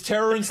with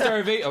Terror and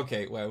Starvation?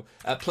 Okay, wow.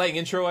 Playing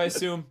intro, I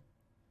assume?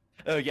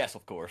 Yes,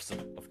 of course.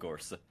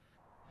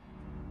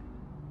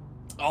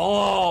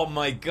 Oh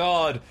my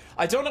god.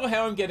 I don't know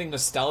how I'm getting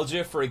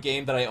nostalgia for a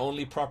game that I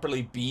only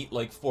properly beat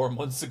like 4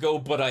 months ago,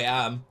 but I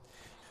am.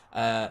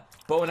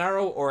 Bow and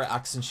arrow or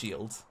axe and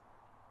shield?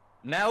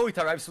 Now it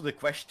arrives to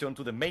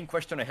the main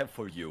question I have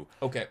for you.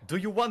 Okay. Do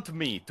you want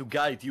me to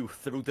guide you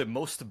through the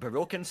most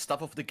broken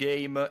stuff of the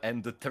game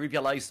and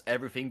trivialize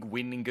everything,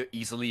 winning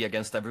easily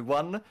against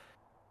everyone?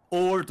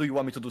 Or do you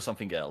want me to do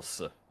something else?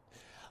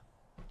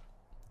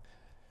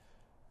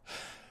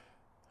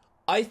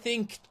 I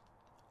think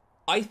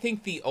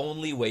the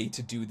only way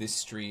to do this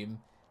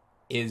stream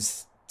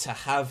is to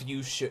have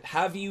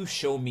you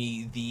show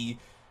me the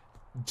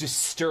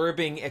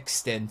disturbing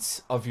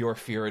extent of your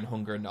Fear and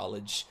Hunger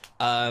knowledge.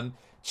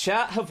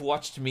 Chat have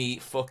watched me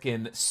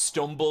fucking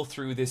stumble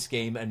through this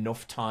game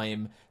enough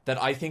time that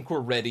I think we're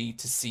ready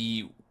to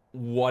see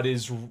what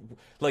is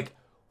like.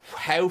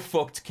 How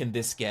fucked can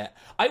this get?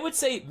 I would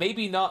say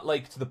maybe not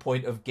like to the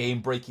point of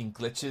game-breaking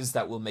glitches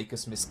that will make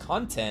us miss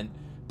content,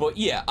 but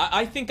yeah,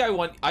 I think I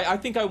want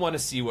to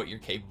see what you're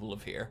capable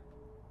of here.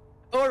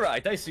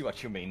 Alright, I see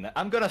what you mean.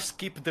 I'm gonna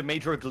skip the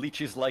major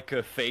glitches like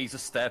a phase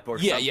step or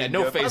something. Yeah,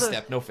 no phase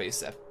step.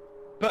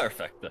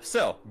 Perfect.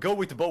 So, go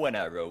with bow and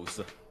arrows.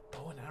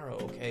 Bow and arrow,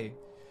 okay.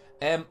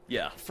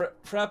 Yeah.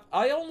 Frap,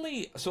 I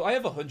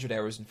have 100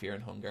 hours in Fear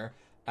and Hunger,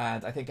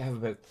 and I think I have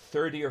about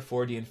 30 or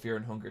 40 in Fear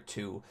and Hunger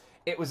 2.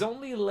 It was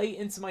only late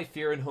into my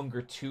Fear and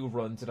Hunger 2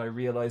 run did I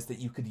realize that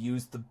you could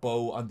use the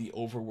bow on the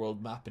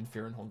overworld map in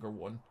Fear and Hunger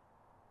 1.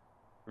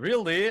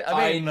 Really?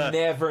 I mean,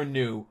 never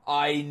knew.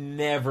 I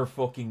never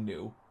fucking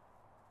knew.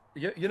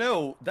 You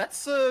know,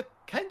 that's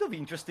kind of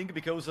interesting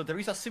because there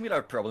is a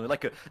similar problem.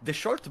 Like the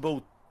short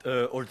bow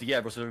or the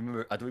arrows, I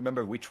don't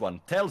remember which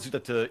one, tells you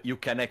that you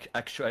can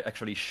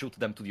actually shoot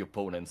them to the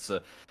opponents.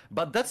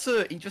 But that's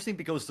interesting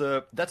because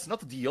that's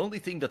not the only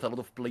thing that a lot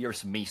of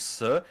players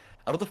miss. A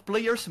lot of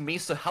players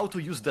miss how to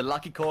use the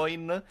lucky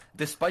coin,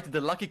 despite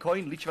the lucky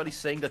coin literally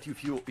saying that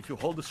if you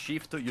hold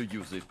shift, you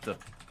use it.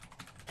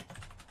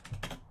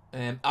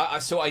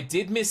 So I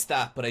did miss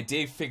that, but I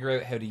did figure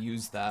out how to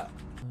use that.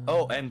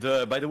 Oh, and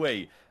by the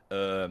way,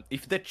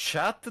 if the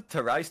chat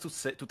tries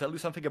to tell you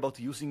something about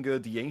using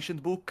the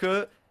ancient book,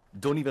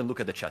 don't even look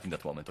at the chat in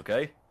that moment,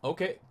 okay?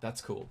 Okay,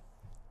 that's cool.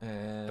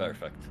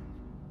 Perfect.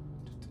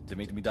 They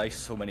made me die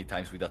so many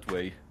times with that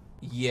way.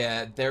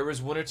 Yeah, there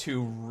was one or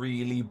two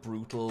really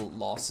brutal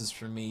losses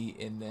for me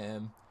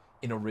in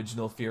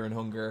original Fear and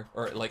Hunger,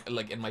 or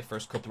like in my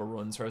first couple of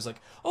runs, where I was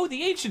like, oh,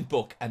 the ancient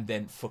book, and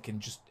then fucking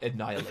just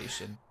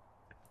annihilation.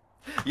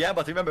 Yeah,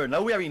 but remember,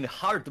 now we are in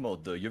hard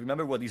mode. You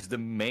remember what is the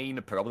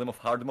main problem of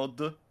hard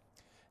mode?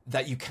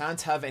 That you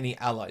can't have any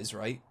allies,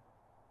 right?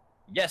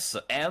 Yes,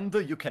 and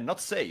you cannot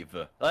save.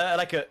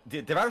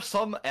 There are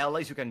some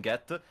allies you can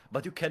get,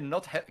 but you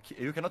cannot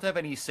have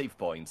any save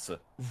points.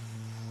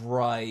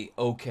 Right,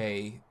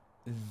 okay.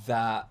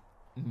 That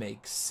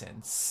makes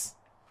sense.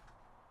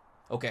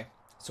 Okay,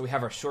 so we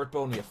have our short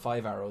bow and we have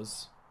 5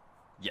 arrows.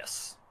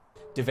 Yes.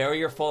 Devour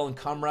your fallen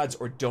comrades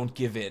or don't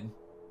give in.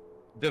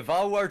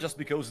 Devour, just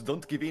because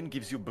don't give in,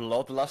 gives you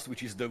Bloodlust,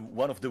 which is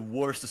one of the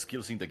worst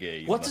skills in the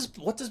game. What does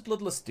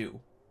Bloodlust do?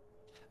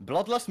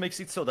 Bloodlust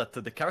makes it so that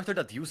the character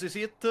that uses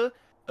it,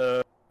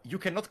 you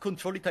cannot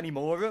control it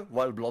anymore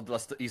while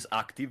Bloodlust is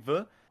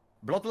active.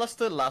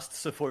 Bloodlust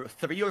lasts for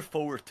 3 or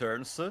 4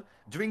 turns.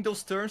 During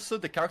those turns,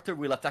 the character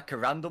will attack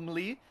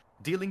randomly,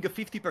 dealing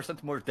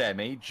 50% more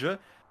damage.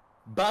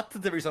 But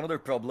there is another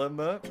problem,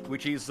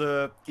 which is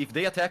if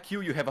they attack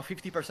you, you have a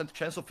 50%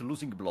 chance of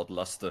losing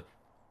Bloodlust.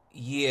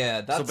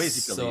 Yeah, that So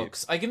basically,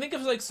 sucks. I can think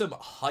of like some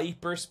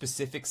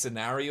hyper-specific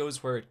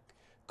scenarios where it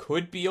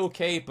could be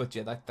okay, but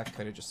yeah, that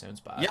kind of just sounds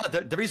bad. Yeah,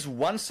 there is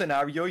one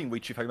scenario in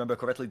which, if I remember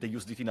correctly, they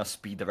used it in a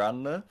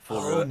speedrun for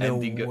Oh, no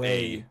ending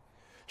way. a...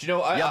 Do you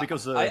know,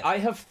 because I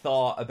have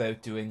thought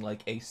about doing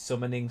like a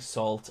Summoning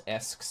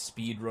Salt-esque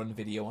speedrun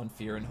video on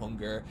Fear and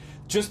Hunger,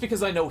 just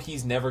because I know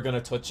he's never gonna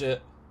touch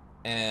it.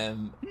 But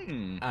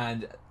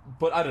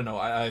I don't know,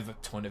 I have a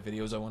ton of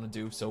videos I want to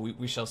do, so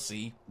we shall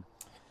see.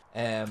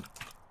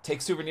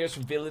 Take souvenirs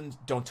from villains,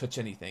 don't touch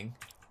anything.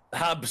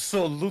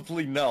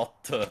 Absolutely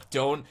not.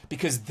 Don't,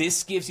 because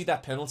this gives you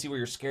that penalty where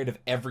you're scared of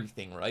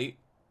everything, right?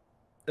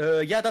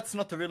 Yeah, that's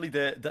not really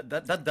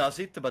that does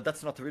it, but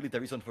that's not really the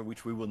reason for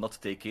which we will not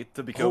take it,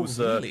 because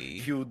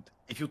really?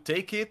 If you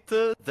take it,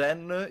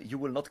 then you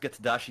will not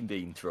get dash in the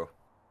intro.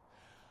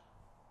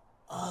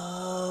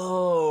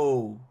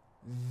 Oh,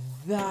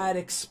 that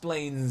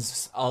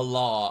explains a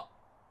lot.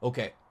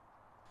 Okay.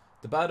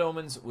 The bad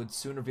omens would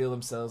soon reveal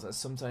themselves, as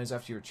sometimes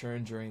after you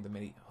return during the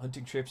many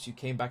hunting trips, you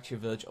came back to your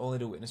village only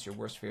to witness your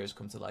worst fears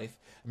come to life.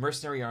 A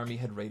mercenary army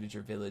had raided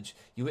your village.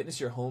 You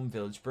witnessed your home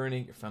village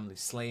burning, your family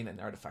slain,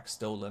 and artifacts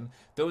stolen.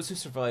 Those who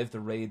survived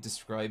the raid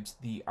described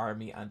the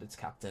army and its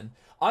captain.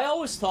 I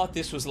always thought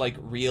this was like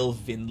real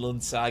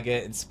Vinland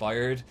Saga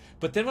inspired,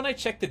 but then when I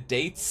checked the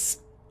dates,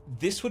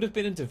 this would have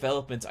been in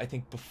development, I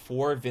think,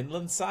 before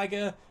Vinland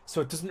Saga,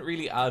 so it doesn't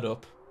really add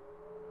up.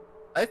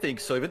 I think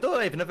so, even though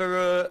I've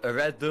never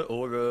read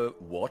or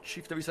watched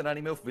if there is an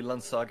anime of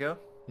Vinland Saga.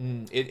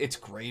 It's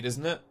great,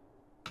 isn't it?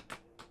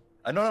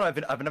 No,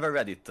 I've never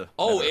read it.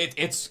 Oh, never.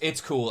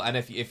 It's cool, and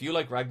if you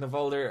like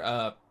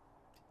Ragnarvalder,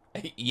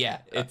 yeah,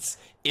 it's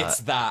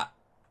that.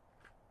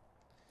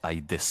 I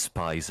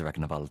despise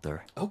Ragnarvalder.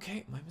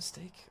 Okay, my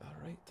mistake. All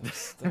right,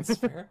 that's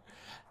fair.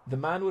 The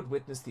man would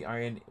witness the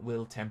iron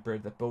will temper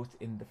that both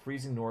in the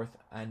freezing north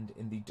and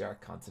in the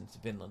dark continent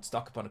of Vinland.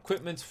 Stock upon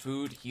equipment,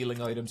 food,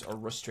 healing items, or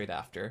rush straight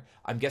after.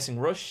 I'm guessing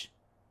rush?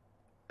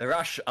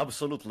 Rush,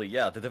 absolutely,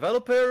 yeah. The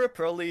developer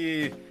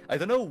probably... I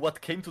don't know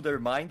what came to their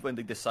mind when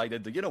they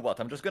decided, you know what,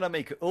 I'm just gonna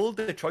make all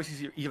the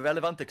choices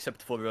irrelevant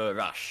except for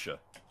Rush.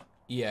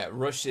 Yeah,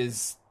 rush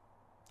is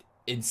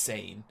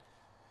insane.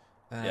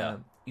 Yeah.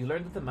 You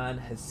learn that the man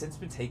has since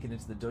been taken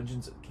into the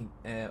dungeons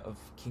of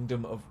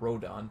Kingdom of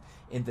Rodan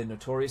in the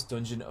notorious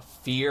dungeon of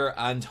Fear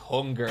and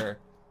Hunger.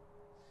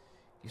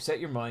 You set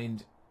your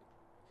mind.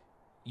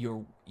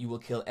 You will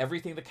kill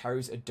everything that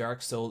carries a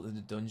dark soul in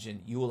the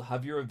dungeon. You will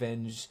have your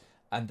revenge,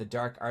 and the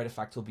dark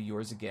artifact will be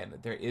yours again.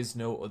 There is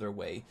no other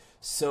way.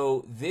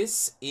 So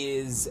this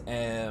is.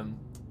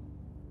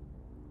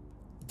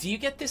 Do you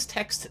get this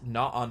text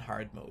not on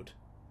hard mode?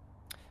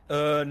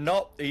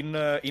 No,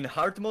 in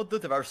hard mode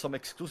there are some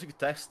exclusive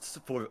tests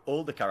for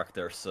all the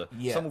characters,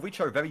 some of which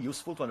are very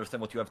useful to understand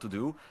what you have to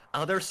do.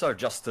 Others are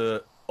just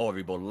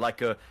horrible.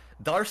 Like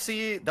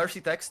Darcy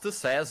text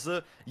says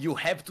you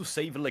have to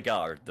save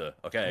Legard,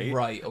 okay?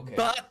 Right, okay.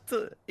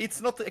 But it's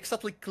not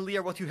exactly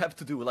clear what you have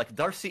to do. Like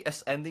Darcy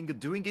as ending,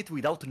 doing it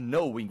without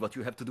knowing what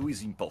you have to do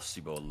is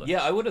impossible.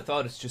 Yeah, I would have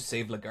thought it's just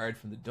save Legard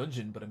from the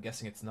dungeon, but I'm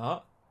guessing it's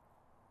not.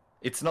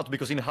 It's not,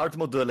 because in hard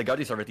mode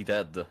Legard is already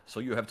dead, so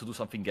you have to do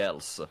something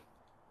else.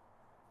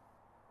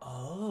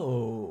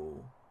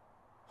 Oh.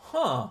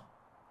 Huh.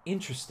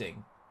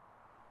 Interesting.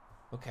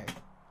 Okay.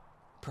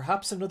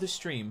 Perhaps another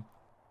stream.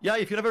 Yeah,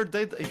 if you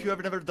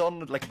have never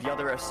done like the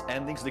other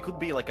endings, they could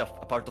be like a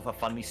part of a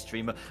funny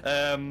stream.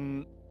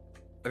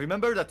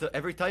 Remember that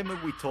every time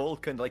we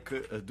talk and like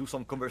do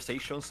some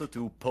conversations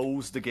to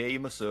pause the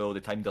game so the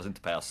time doesn't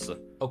pass.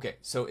 Okay,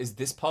 so is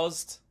this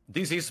paused?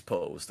 This is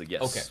paused,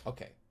 yes.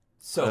 Okay.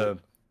 So,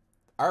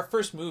 our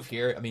first move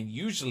here, I mean,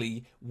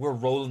 usually we're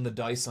rolling the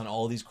dice on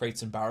all these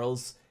crates and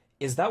barrels.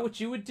 Is that what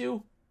you would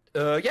do?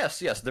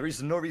 Yes. There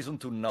is no reason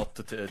to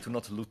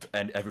not loot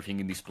and everything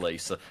in this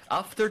place.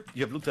 After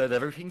you have looted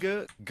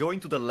everything, go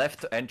into the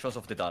left entrance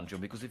of the dungeon,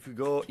 because if you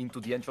go into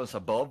the entrance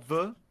above,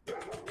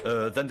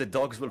 then the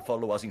dogs will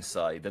follow us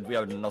inside, and we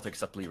are not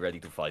exactly ready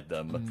to fight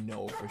them.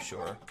 No, for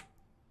sure.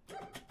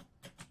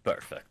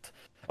 Perfect.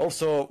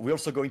 Also, we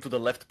also go into the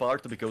left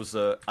part because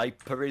I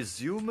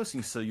presume,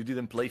 since you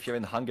didn't play Fear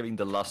and Hunger in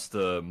the last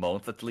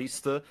month at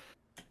least,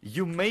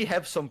 you may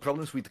have some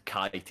problems with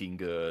kiting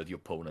the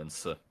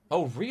opponents.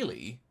 Oh,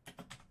 really?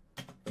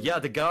 Yeah,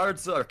 the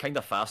guards are kind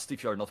of fast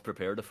if you are not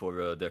prepared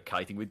for their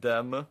kiting with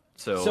them.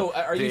 So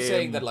are you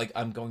saying that, like,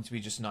 I'm going to be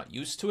just not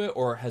used to it,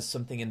 or has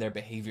something in their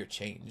behavior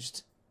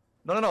changed?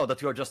 No,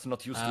 that you are just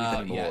not used to it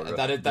anymore.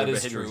 Yeah, that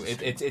is true.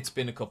 It's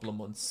been a couple of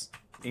months.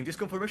 In this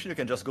confirmation, you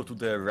can just go to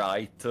the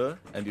right,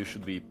 and you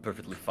should be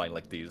perfectly fine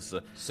like this.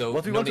 So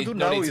what we no want need, to do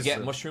no now need to is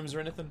get mushrooms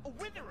or anything?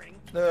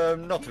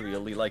 not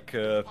really. Like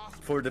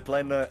for the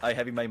plan I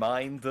have in my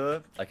mind,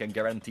 I can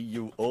guarantee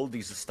you all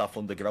this stuff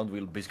on the ground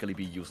will basically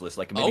be useless.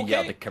 Like maybe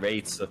yeah, the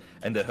crates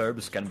and the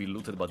herbs can be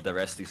looted, but the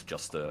rest is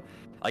just.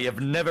 I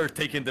have never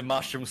taken the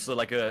mushrooms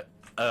like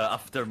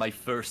after my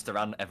first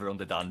run ever on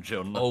the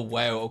dungeon. Oh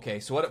wow. Okay.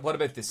 So what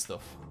about this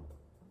stuff?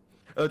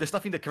 The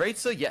stuff in the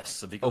crates,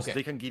 yes, because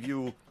they can give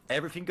you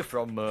everything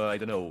from, I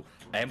don't know,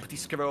 empty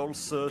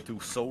scrolls to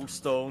soul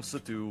stones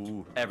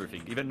to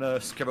everything.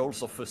 Even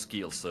scrolls of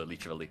skills,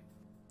 literally.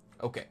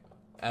 Okay.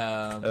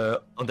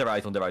 On the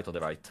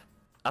right.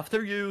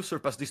 After you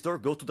surpass this door,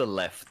 go to the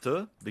left,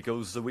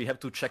 because we have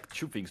to check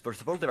two things.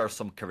 First of all, there are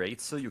some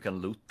crates you can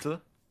loot.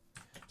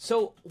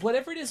 So,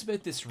 whatever it is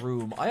about this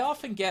room, I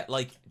often get,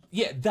 like,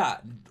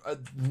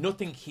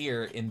 nothing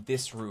here in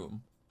this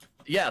room.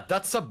 Yeah,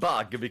 that's a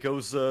bug,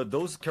 because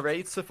those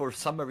crates, for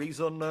some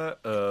reason,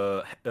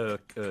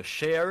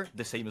 share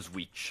the same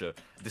switch.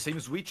 The same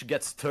switch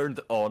gets turned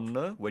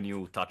on when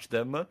you touch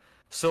them,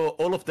 so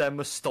all of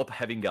them stop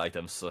having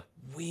items.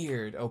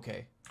 Weird,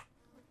 okay.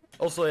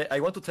 Also,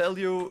 I want to tell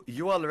you,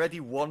 you already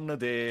won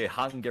the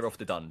hunger of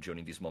the dungeon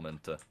in this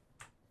moment.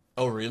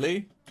 Oh,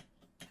 really?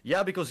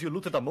 Yeah, because you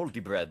looted a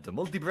moldy bread.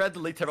 Moldy bread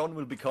later on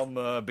will become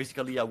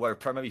basically our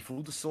primary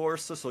food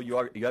source, so you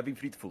have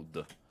infinite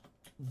food.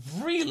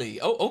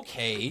 Really? Oh,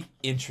 okay.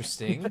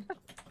 Interesting.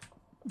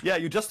 Yeah,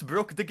 you just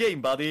broke the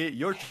game, buddy.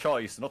 Your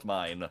choice, not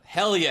mine.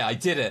 Hell yeah, I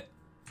did it.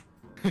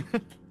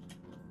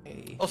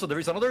 Hey. Also, there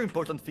is another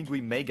important thing we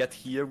may get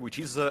here, which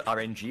is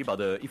RNG. But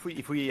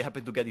if we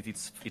happen to get it,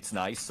 it's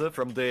nice.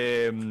 From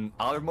the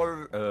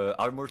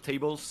armor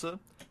tables,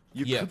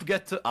 you could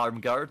get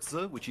arm guards,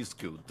 which is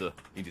good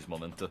in this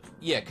moment.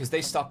 Yeah, because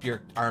they stop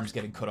your arms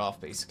getting cut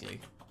off, basically.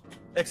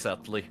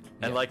 Exactly.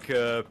 And like,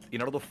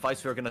 in a lot of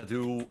fights we're gonna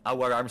do,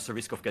 our arms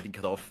risk of getting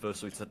cut off,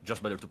 so it's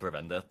just better to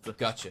prevent that.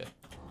 Gotcha.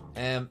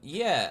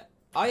 Yeah,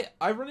 I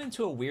run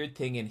into a weird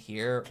thing in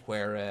here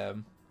where,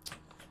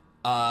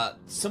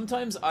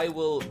 sometimes I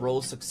will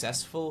roll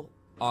successful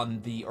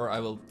or I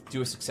will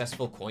do a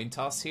successful coin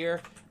toss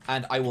here,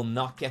 and I will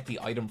not get the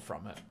item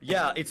from it.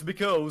 Yeah, it's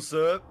because,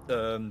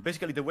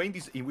 basically the way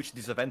in which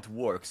this event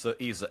works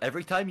is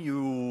every time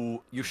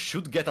you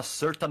should get a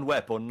certain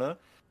weapon,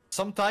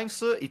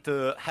 sometimes it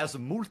has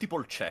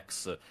multiple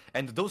checks,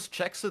 and those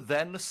checks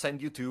then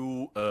send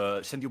you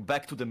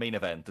back to the main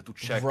event to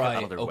check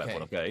another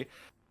weapon. Okay,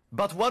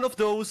 but one of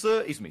those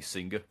is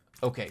missing.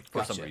 Okay,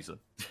 for some reason.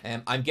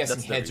 I'm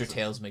guessing heads or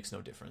tails makes no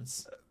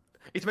difference.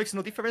 It makes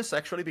no difference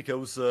actually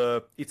because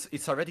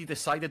it's already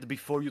decided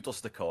before you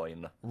toss the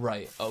coin.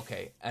 Right.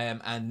 Okay.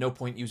 And no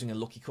point using a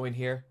lucky coin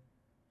here.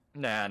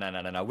 Nah.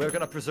 We're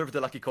gonna preserve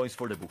the lucky coins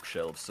for the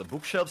bookshelves.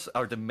 Bookshelves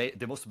are the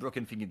most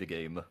broken thing in the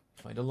game.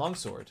 Find a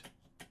longsword.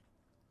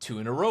 2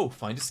 in a row.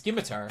 Find a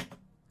scimitar.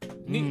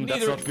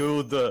 That's not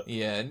good.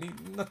 Yeah,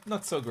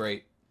 not so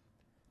great.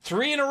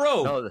 3 in a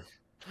row. No,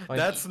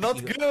 that's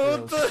not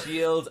good.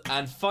 Shield,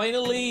 and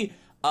finally,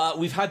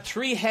 we've had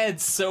 3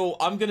 heads, so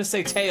I'm gonna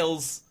say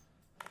tails.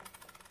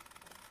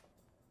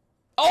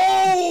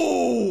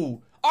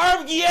 Oh!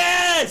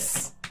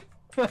 Yes!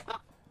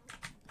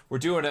 We're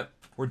doing it.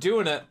 We're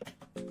doing it.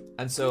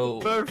 And so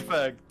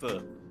perfect.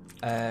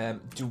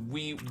 Do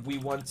we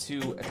want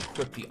to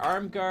equip the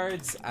arm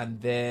guards, and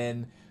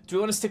then do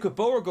we want to stick with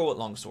bow or go with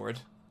longsword?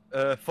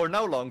 For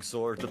now,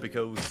 longsword,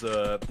 because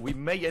we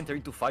may enter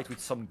into fight with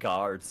some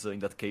guards. In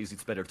that case,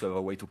 it's better to have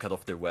a way to cut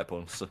off their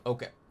weapons.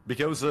 Okay.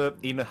 Because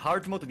in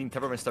hard mode and in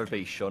Terror and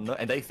Starvation,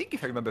 and I think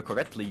if I remember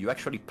correctly, you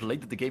actually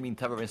played the game in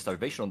Terror and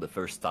Starvation on the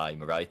first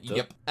time, right?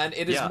 Yep. And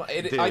it is. Yeah,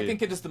 I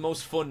think it is the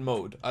most fun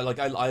mode. I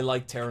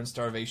like Terror and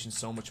Starvation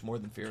so much more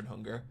than Fear and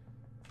Hunger.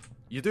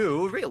 You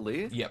do?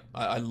 Really? Yep.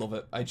 I love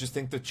it. I just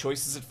think the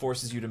choices it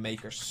forces you to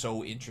make are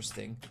so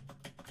interesting.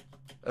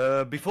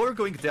 Before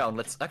going down,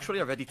 let's actually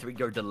already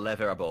trigger the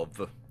lever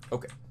above.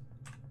 Okay.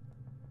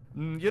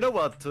 You know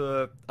what,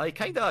 I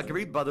kinda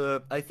agree,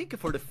 but I think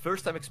for the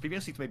first time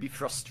experience it may be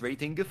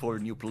frustrating for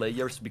new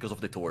players because of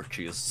the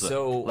torches.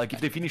 So, like, if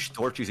they finish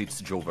torches,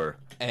 it's over.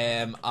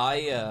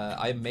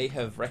 I may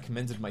have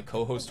recommended my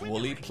co-host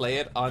Wooly play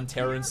it on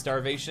Terror and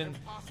Starvation,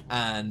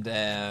 and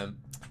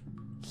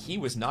he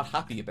was not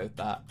happy about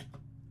that.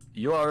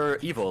 You are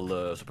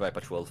evil, Super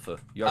Eyepatch Wolf.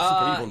 You are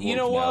super evil wolf you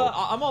know what?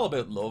 now. I'm all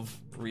about love,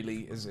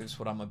 really, is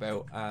what I'm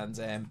about.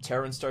 And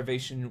terror and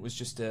starvation was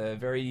just a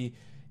very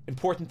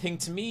important thing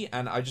to me,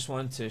 and I just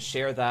wanted to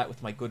share that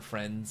with my good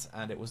friends,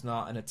 and it was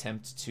not an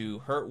attempt to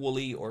hurt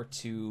Wooly or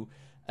to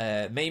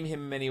maim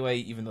him in any way,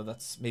 even though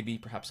that's maybe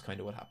perhaps kind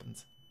of what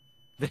happened.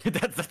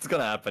 That's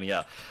gonna happen,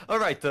 yeah.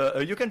 Alright,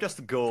 you can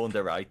just go on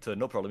the right,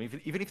 no problem.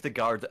 Even if the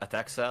guard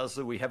attacks us,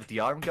 we have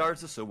the arm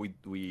guards, so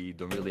we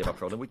don't really have a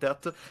problem with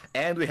that.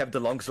 And we have the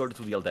longsword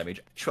to deal damage.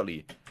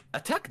 Actually,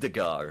 attack the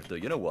guard,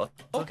 you know what?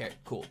 Okay,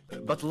 cool.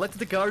 But let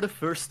the guard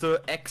first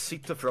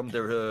exit from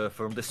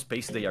the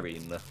space they are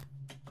in.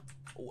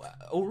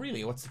 Oh,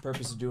 really? What's the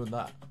purpose of doing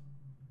that?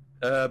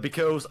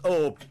 Because,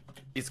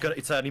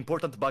 it's an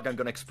important bug I'm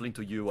gonna explain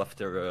to you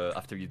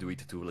after you do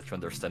it to let you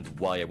understand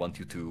why I want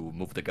you to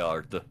move the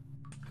guard.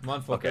 Come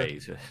on, fucker. Okay.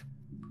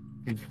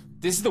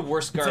 This is the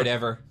worst guard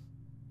ever.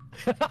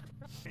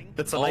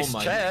 That's a nice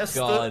chest.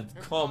 Oh my god,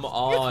 come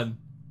on.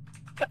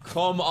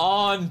 Come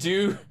on,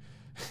 dude.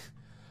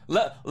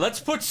 Let's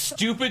put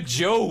stupid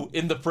Joe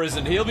in the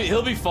prison. He'll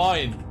be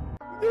fine.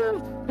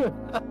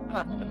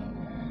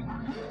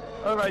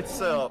 Alright,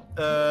 so,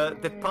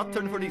 the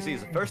pattern for this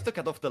is first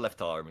cut off the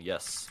left arm,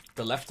 yes.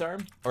 The left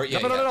arm? Or yeah,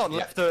 no,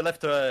 yeah.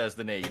 left as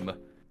the name.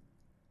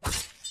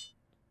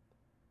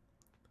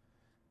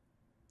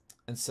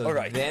 And so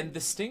then the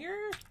stinger?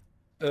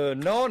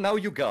 No, now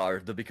you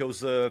guard,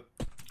 because the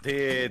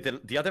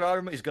other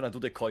arm is gonna do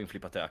the coin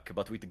flip attack,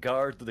 but with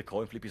guard, the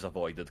coin flip is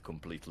avoided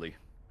completely.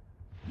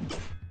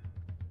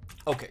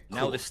 Okay, cool.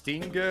 Now the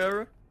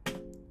stinger...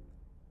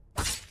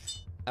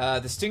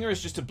 The stinger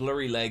is just a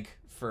blurry leg,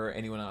 for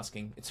anyone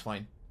asking. It's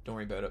fine. Don't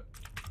worry about it.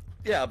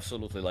 Yeah,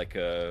 absolutely. Like,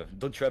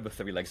 don't you have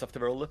 3 legs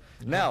after all?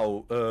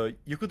 Now,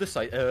 you could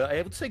decide.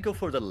 I would say go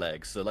for the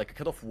legs. Like,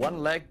 cut off 1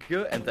 leg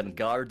and then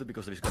guard,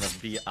 because there's gonna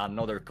be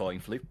another coin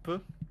flip.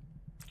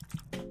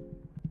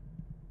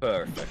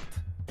 Perfect.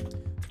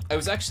 It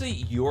was actually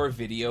your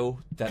video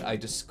that I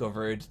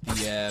discovered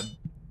the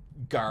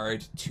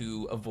guard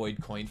to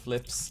avoid coin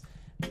flips,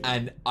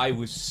 and I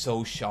was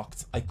so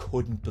shocked. I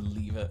couldn't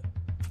believe it.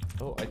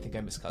 Oh, I think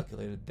I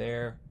miscalculated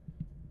there.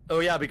 Oh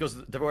yeah, because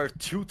there were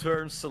 2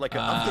 turns. So like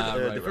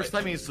after the first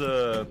time is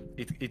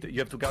you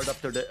have to guard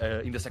after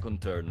the in the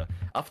second turn.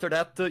 After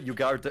that, you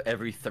guard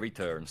every 3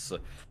 turns.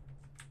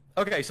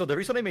 Okay, so the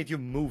reason I made you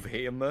move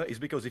him is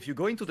because if you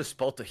go into the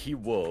spot he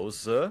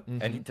was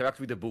and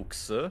interact with the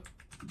books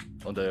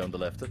on the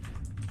left,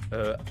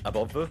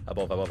 above.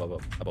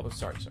 Oh,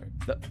 sorry.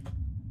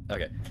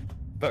 Okay,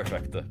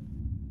 perfect.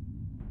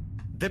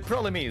 The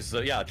problem is,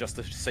 yeah, just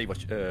to say what,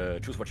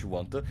 choose what you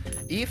want.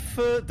 If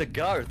the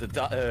guard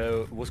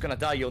was gonna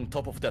die on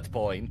top of that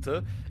point,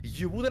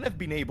 you wouldn't have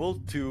been able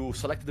to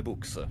select the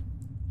books.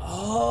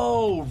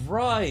 Oh,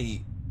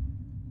 right.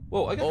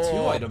 Whoa, I got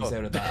 2 items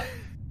out of that.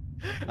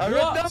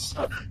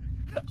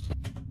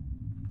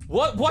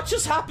 What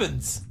just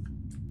happened?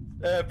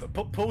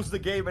 Pause the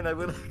game and I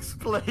will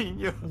explain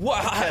you.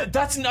 What?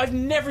 I've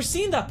never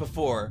seen that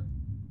before.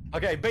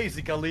 Okay,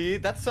 basically,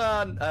 that's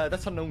a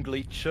known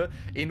glitch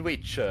in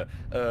which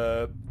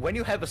when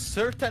you have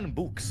certain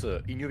books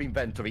in your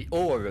inventory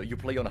or you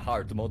play on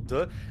hard mode,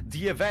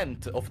 the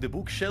event of the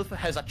bookshelf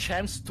has a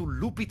chance to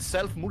loop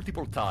itself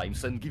multiple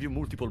times and give you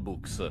multiple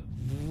books.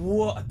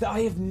 What? I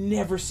have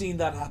never seen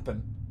that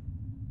happen.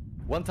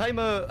 One time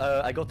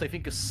I got, I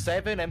think,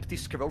 7 empty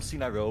scrolls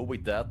in a row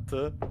with that.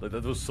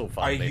 That was so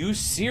funny. Are you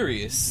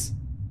serious?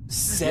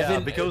 7? Yeah,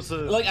 because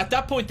like at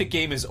that point the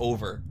game is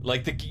over.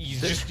 Like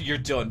you're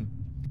done.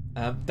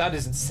 That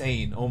is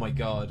insane. Oh my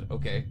god.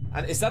 Okay.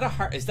 And is that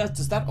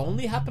does that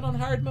only happen on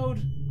hard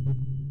mode?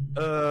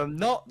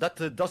 No,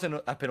 that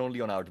doesn't happen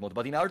only on hard mode.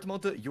 But in hard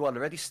mode, you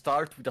already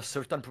start with a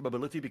certain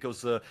probability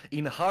because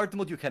in hard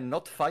mode you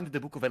cannot find the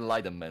Book of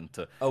Enlightenment.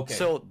 Okay.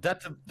 So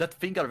that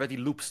thing already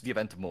loops the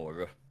event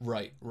more.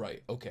 Right.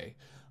 Okay.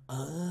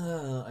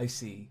 I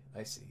see.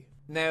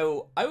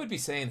 Now, I would be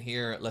saying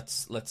here,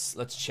 let's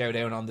chow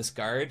down on this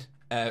guard.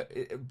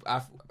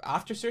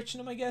 After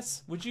searching him, I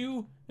guess. Would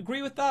you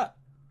agree with that?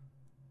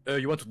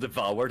 You want to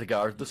devour the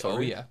guard?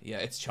 Sorry. Oh yeah,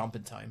 it's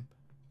chomping time.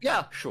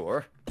 Yeah,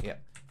 sure. Yeah.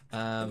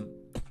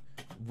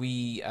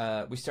 We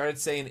started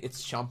saying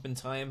it's chomping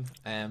time.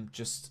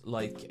 Just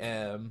like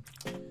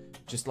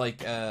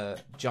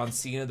John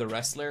Cena the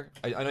wrestler.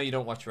 I know you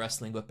don't watch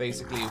wrestling, but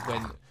basically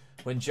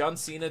when John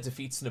Cena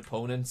defeats an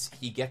opponent,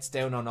 he gets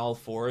down on all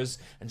 4s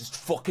and just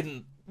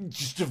fucking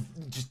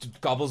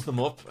just gobbles them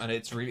up, and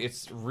it's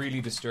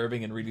really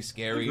disturbing and really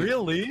scary.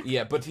 Really?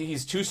 Yeah, but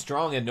he's too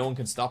strong and no one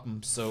can stop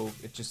him, so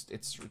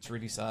it's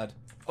really sad.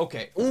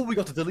 Okay. Oh, we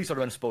got the lizard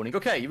one spawning.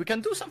 Okay, we can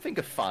do something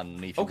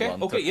fun if you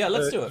want. Okay, yeah,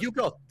 let's do it.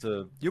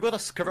 You got a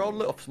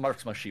scroll of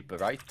marksmanship,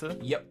 right?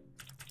 Yep.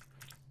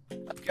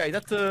 Okay,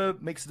 that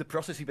makes the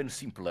process even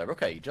simpler.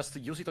 Okay, just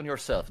use it on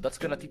yourself. That's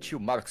gonna teach you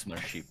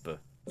marksmanship.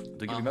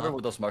 Do you remember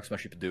what those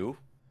marksmanship do?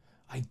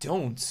 I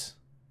don't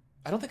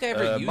think I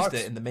ever used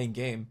it in the main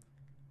game.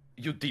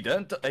 You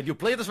didn't? And you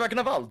played as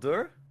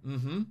Ragnarvaldur?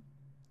 Mm-hmm.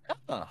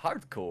 Ah,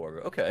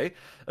 hardcore. Okay.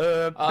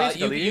 You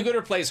Basically, could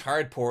replace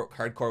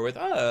hardcore with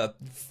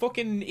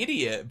fucking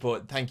idiot,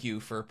 but thank you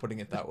for putting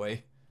it that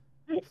way.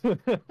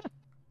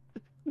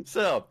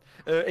 so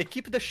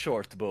equip the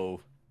short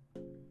bow.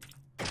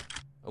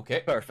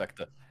 Okay.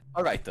 Perfect.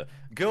 All right.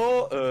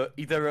 Go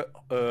either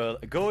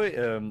go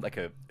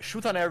like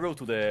shoot an arrow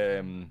to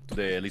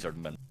the lizard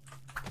man.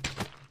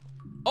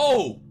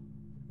 Oh!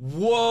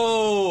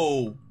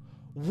 Whoa!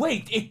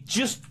 Wait, it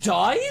just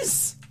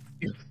dies?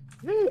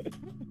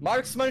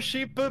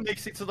 Marksmanship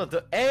makes it so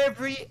that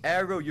every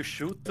arrow you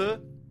shoot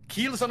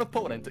kills an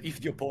opponent, if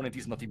the opponent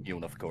is not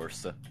immune, of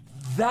course.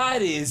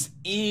 That is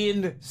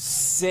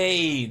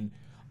insane.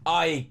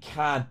 I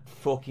can't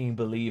fucking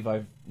believe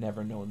I've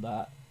never known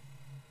that.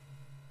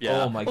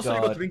 Yeah. Oh my also,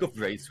 you god. got Ring of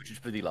Grace, which is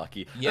pretty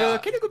lucky. Yeah.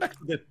 Can you go back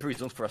to the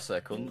prisons for a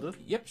second?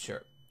 Yep,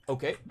 sure.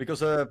 Okay.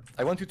 Because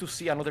I want you to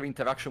see another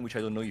interaction, which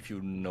I don't know if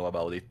you know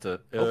about it.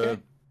 Okay.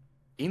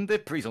 In the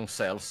prison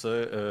cells,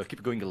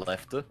 keep going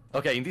left.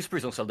 Okay, in this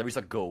prison cell there is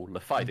a ghoul.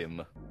 Fight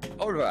him.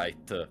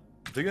 Alright.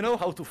 Do you know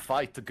how to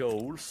fight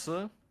ghouls?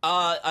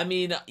 I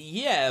mean,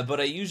 yeah, but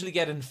I usually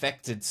get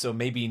infected, so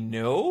maybe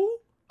no?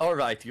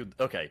 Alright,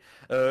 okay.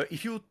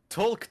 If you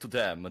talk to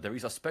them, there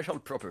is a special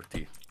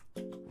property.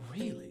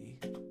 Really?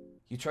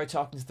 You try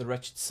talking to the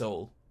wretched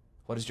soul.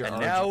 What is your And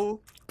origin? now,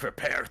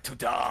 prepare to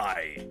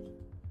die.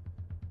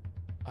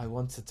 I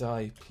want to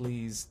die,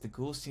 please. The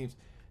ghoul seems...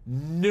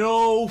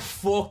 No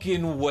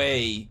fucking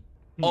way!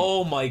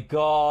 Oh my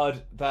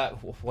god, that...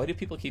 Why do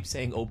people keep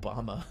saying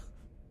Obama?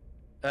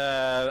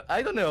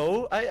 I don't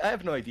know. I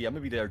have no idea.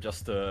 Maybe they're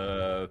just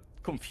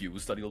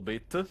confused a little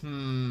bit.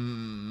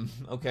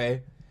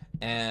 Okay.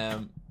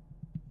 And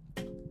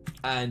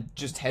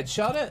just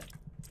headshot it?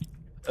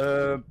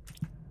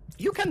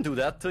 You can do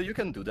that. You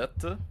can do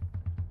that.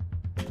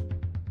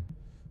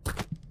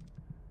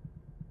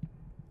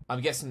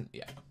 I'm guessing,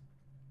 yeah.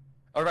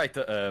 Alright,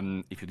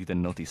 if you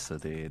didn't notice,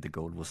 the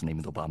goal was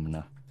named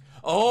Obama.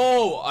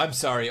 Oh, I'm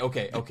sorry.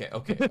 Okay.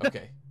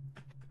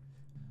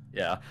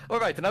 Yeah.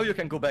 Alright, now you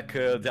can go back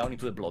down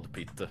into the blood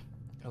pit.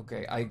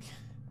 Okay,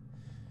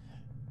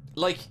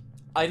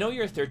 I know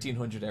you're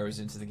 1,300 hours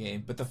into the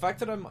game, but the fact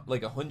that I'm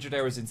like 100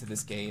 hours into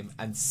this game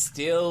and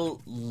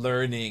still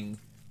learning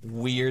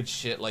weird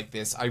shit like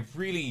this,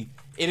 it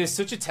is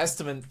such a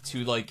testament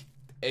to like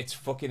its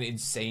fucking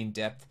insane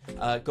depth.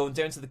 Going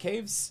down to the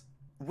caves?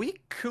 We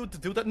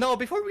could do that. No,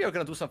 before we are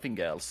gonna do something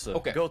else.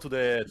 Okay. Go to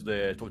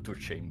the torture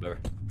chamber.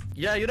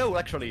 Yeah, you know,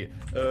 actually,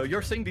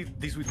 you're saying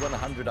this with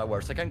 100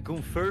 hours. I can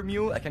confirm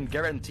you, I can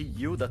guarantee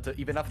you that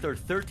even after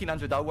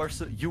 1,300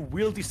 hours, you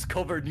will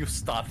discover new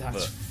stuff.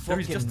 That's there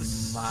is fucking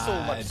just mad. so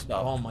much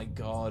stuff. Oh my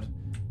god.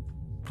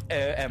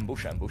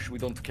 Ambush. We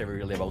don't care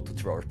really about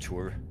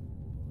torture.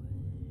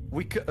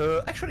 We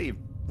actually,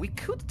 we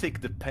could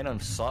take the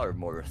penance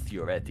armor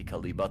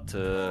theoretically, but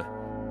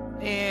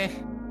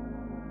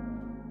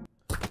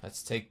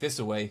Let's take this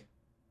away.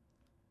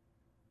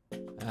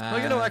 No,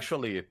 you know,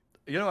 actually,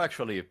 I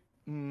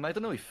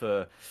don't know if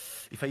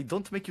I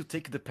don't make you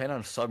take the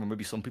penance armor,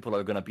 maybe some people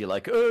are gonna be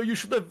like, you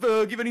should have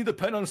given me the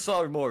penance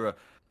armor.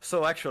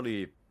 So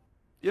actually,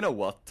 you know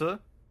what?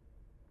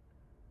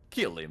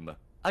 Kill him.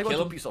 I want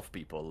a piece of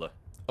people.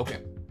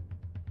 Okay.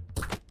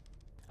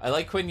 I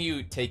like when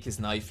you take his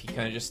knife, he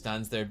kind of just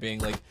stands there being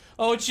like,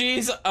 oh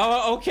jeez,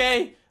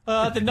 okay,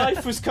 the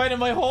knife was kind of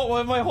my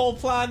whole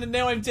plan and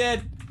now I'm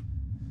dead.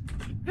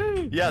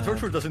 Yeah,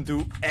 torture doesn't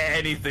do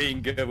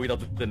anything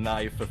without the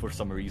knife for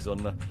some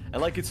reason.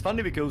 And like, it's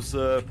funny because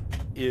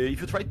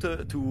if you try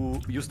to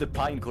use the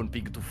pinecone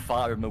pig to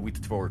farm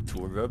with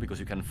torture, because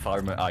you can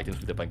farm items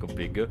with the pinecone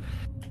pig,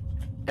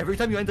 every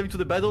time you enter into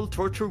the battle,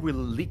 torture will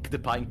lick the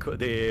pinecone,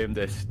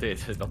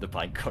 not the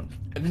pinecone.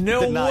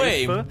 No the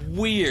way, knife.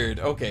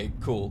 Weird. Okay,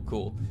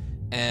 cool.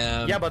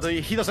 Yeah, but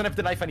he doesn't have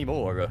the knife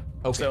anymore.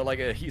 Okay. So like,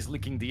 he's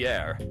licking the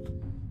air.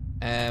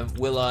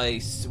 Will I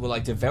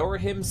devour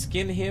him,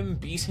 skin him,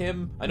 beat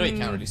him? I know you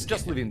can't really skin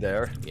Just leave him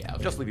there. Yeah,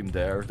 okay. Just leave him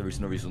there. There is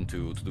no reason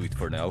to do it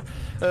for now.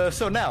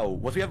 So now,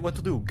 what we have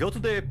to do, go to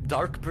the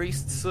Dark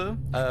Priests.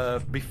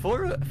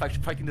 Before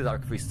fighting the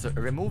Dark Priests,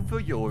 remove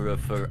your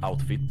fur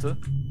outfit.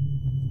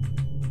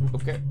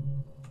 Okay.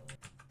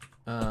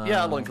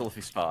 Yeah, loincloth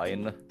is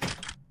fine.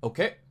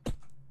 Okay.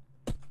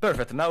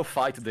 Perfect, now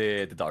fight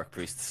the Dark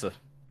Priests.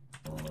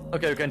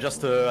 Okay, you can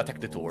just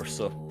attack the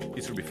torso.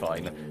 It should be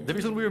fine. The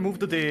reason we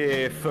removed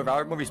the fur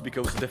armor is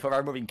because the fur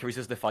armor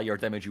increases the fire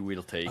damage you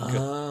will take.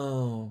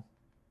 Oh.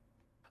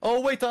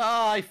 Oh wait,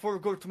 I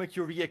forgot to make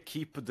you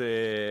re-equip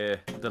the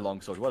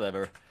longsword,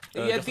 whatever.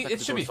 Yeah,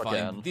 it should be fine.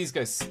 Again. These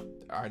guys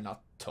are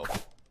not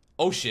tough.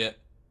 Oh shit.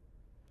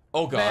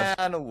 Oh god.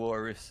 Nah, no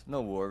worries,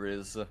 no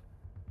worries.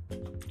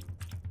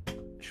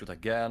 Shoot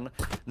again.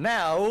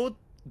 Now,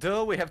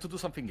 though, we have to do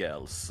something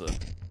else.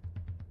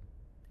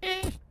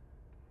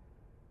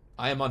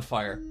 I am on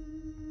fire.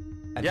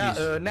 And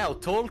Yeah, now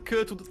talk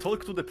to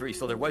the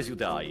priest, otherwise you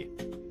die.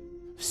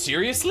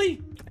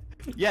 Seriously?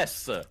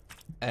 Yes.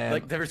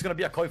 Like there is gonna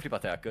be a coin flip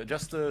attack.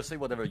 Just say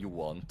whatever you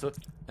want.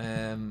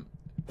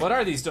 What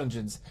are these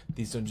dungeons?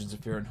 These dungeons of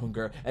fear and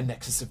hunger, a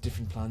nexus of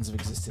different planes of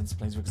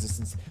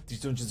existence. These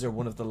dungeons are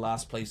one of the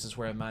last places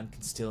where a man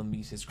can still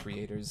meet his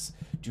creators.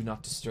 Do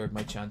not disturb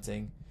my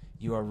chanting.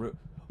 You are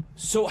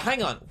So,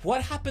 hang on.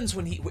 What happens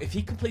when if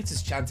he completes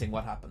his chanting,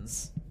 what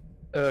happens?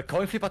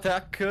 Coin flip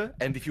attack,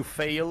 and if you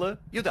fail,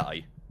 you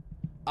die.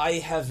 I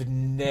have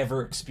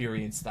never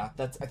experienced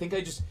that. I think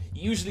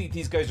usually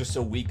these guys are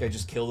so weak, I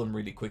just kill them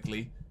really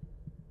quickly.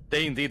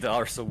 They indeed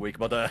are so weak,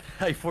 but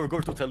I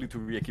forgot to tell you to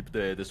re-equip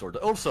the sword.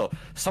 Also,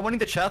 someone in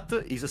the chat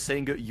is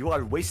saying you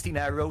are wasting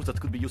arrows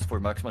that could be used for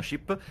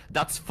marksmanship.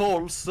 That's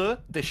false.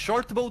 The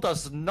short bow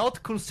does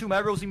not consume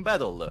arrows in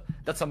battle.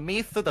 That's a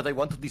myth that I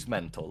want to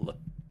dismantle.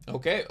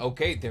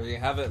 Okay, there you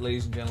have it,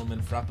 ladies and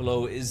gentlemen.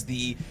 Frapollo is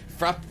the...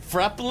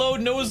 Frapollo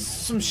knows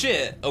some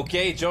shit,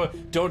 okay?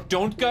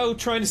 Don't go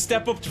trying to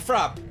step up to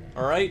Frap,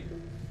 alright?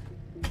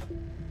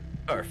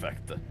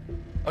 Perfect.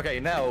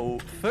 Okay, now,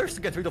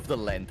 first get rid of the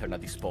lantern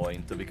at this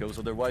point, because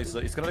otherwise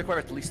it's gonna require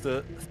at least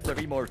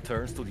 3 more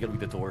turns to deal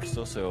with the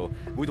torso, so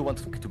we don't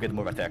want to get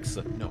more attacks.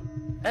 No.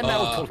 And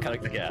now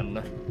Tolkien again.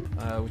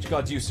 Which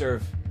god do you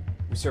serve?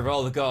 We serve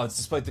all the gods.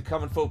 Despite the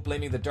common folk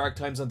blaming the dark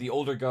times on the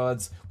older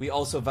gods, we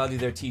also value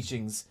their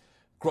teachings.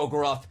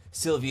 Grogoroth,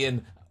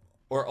 Sylvian,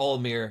 or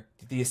Almir,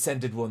 the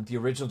Ascended One, the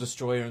original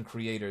destroyer and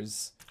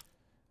creators.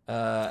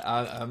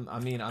 I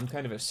mean, I'm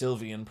kind of a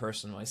Sylvian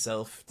person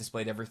myself,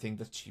 despite everything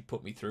that she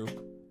put me through.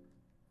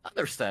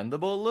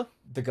 Understandable.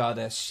 The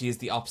goddess, she is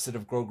the opposite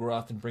of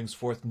Grogoroth and brings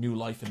forth new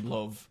life and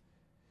love.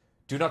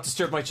 Do not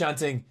disturb my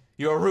chanting.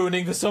 You are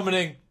ruining the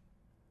summoning.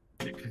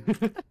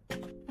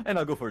 And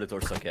I'll go for the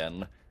torso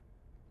again.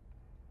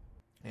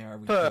 There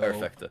we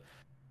Perfect. go.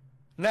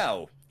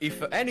 Now,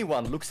 if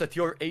anyone looks at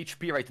your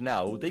HP right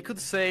now, they could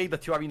say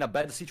that you are in a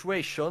bad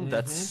situation.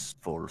 That's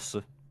false.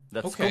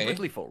 That's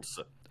completely false.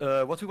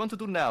 What we want to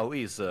do now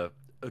is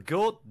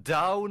go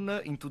down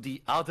into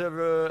the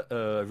other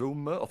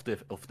room of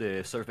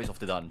the surface of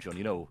the dungeon.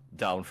 You know,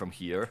 down from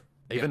here,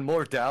 even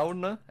more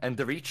down, and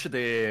reach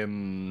the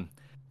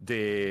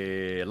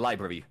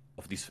library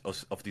of this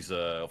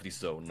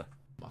zone.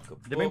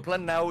 The main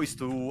plan now is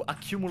to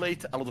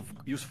accumulate a lot of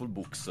useful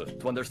books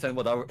to understand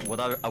what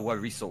are our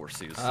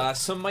resources.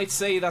 Some might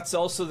say that's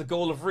also the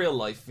goal of real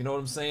life. You know what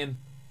I'm saying?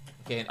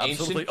 Okay, an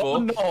Absolutely.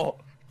 ancient book. Oh no!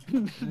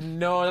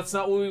 No, that's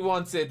not what we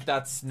wanted.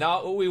 That's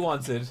not what we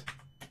wanted.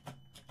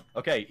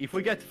 Okay, if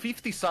we get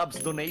 50 subs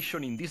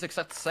donation in this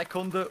exact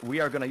second, we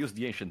are gonna use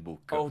the ancient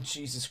book. Oh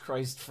Jesus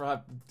Christ!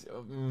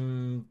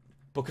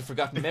 Book of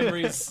Forgotten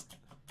Memories.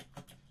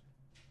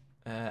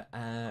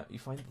 You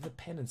find the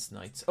Penance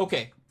Knights.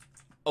 Okay.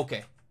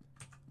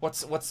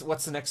 What's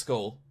the next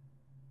goal?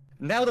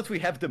 Now that we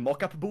have the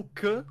mock-up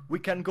book, we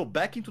can go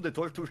back into the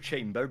torture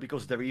chamber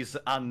because there is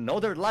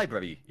another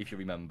library, if you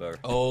remember.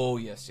 Oh,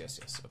 yes,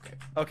 okay.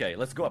 Okay,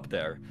 let's go up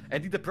there.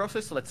 And in the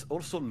process, let's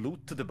also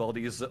loot the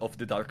bodies of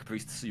the dark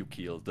priests you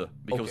killed,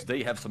 because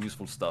they have some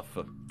useful stuff.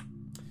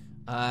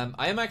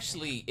 I am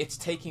actually... It's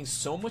taking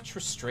so much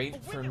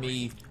restraint for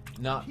me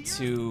not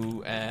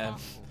to...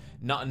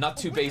 not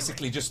to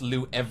basically just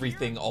loot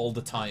everything all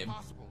the time.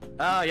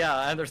 Ah, yeah,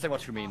 I understand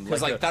what you mean.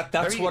 Because,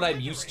 that's what I'm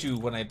used to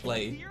when I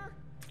play.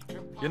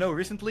 You know,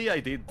 recently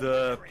I did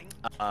Fear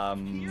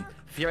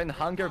and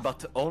Hunger,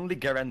 but only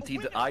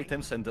guaranteed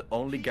items and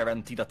only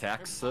guaranteed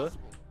attacks.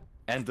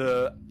 And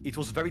it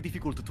was very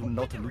difficult to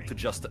not loot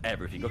just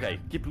everything. Okay,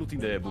 keep looting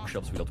the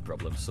bookshelves without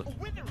problems.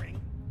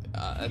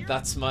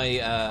 That's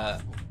my,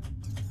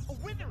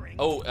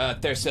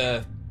 there's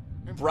a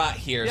brat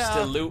here. Yeah.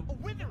 Still loot?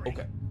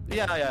 Okay.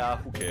 Yeah,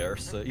 who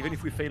cares? Even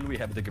if we fail, we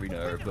have the green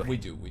herb. We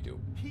do.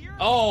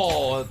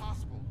 Oh!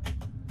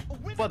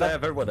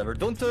 Whatever.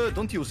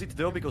 Don't use it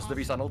though, because there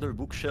is another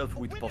bookshelf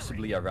with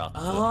possibly a rat,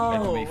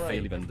 and you may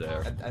fail even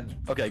there.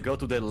 Okay, go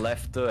to the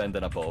left and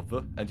then above,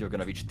 and you're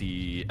gonna reach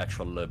the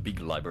actual big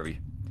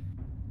library.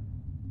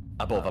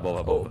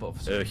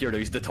 Above. Here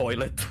there is the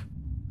toilet.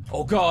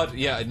 Oh God!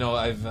 Yeah, no,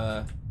 I've.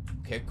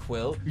 Okay,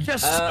 Quill.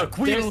 Yes, a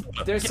Quill.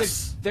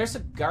 There's a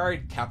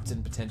guard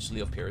captain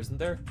potentially up here, isn't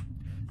there?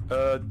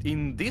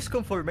 In this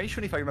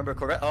conformation, if I remember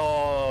correct...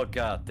 Oh,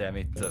 god damn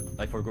it.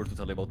 I forgot to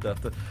tell you about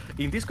that.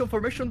 In this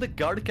conformation, the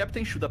guard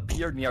captain should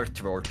appear near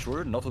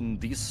torture, not on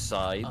this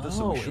side,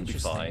 so we should be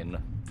fine.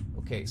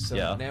 Okay,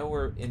 so now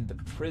we're in the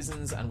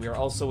prisons, and we are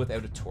also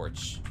without a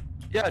torch.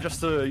 Yeah,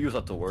 just use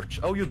a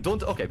torch. Oh, you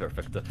don't? Okay,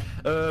 perfect.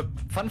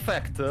 Fun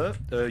fact,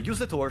 use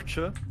the torch.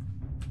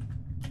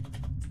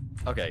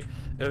 Okay.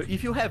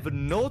 If you have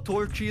no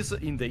torches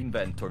in the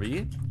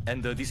inventory,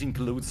 and this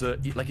includes,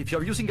 like if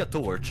you're using a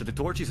torch, the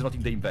torch is not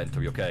in the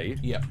inventory, okay?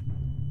 Yeah.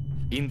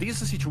 In this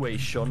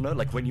situation,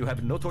 like when you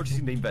have no torches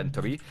in the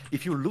inventory,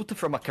 if you loot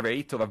from a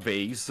crate or a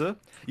vase,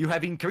 you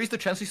have increased the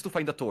chances to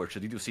find a torch.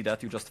 Did you see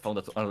that? You just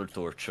found another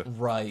torch.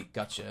 Right,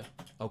 gotcha.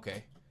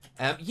 Okay.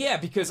 Yeah,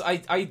 because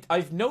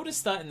I've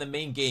noticed that in the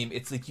main game,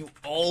 it's like you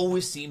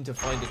always seem to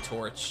find a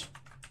torch,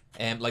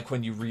 like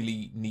when you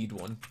really need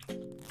one.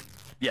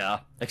 Yeah,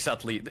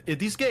 exactly.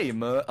 This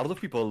game, a lot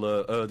of people,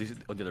 this is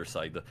on the other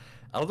side,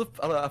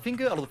 I think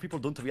a lot of people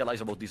don't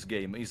realize about this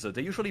game is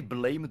they usually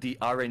blame the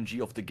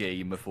RNG of the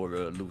game for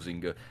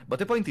losing. But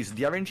the point is,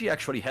 the RNG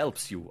actually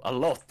helps you a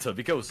lot,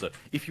 because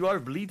if you are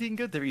bleeding,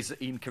 there is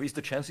increased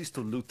chances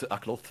to loot a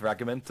cloth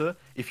fragment.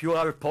 If you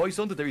are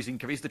poisoned, there is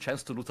increased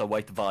chance to loot a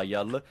white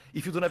vial.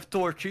 If you don't have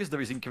torches,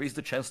 there is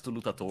increased chance to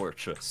loot a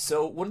torch.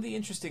 So, one of the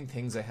interesting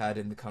things I had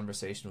in the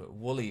conversation with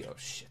Wooly... Oh,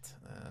 shit.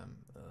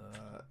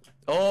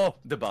 Oh,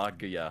 the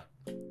bug, yeah.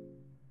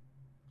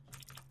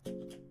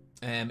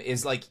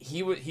 Is like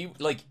he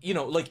like, you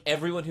know, like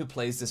everyone who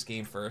plays this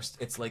game first,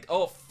 it's like,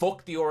 oh,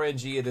 fuck the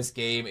RNG of this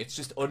game, it's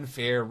just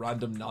unfair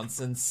random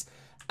nonsense.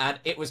 And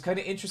it was kind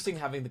of interesting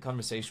having the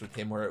conversation with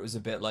him where it was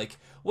a bit like,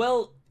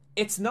 well,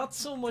 it's not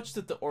so much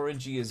that the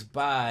RNG is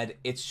bad,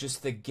 it's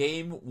just the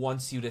game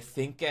wants you to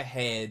think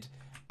ahead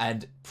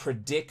and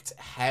predict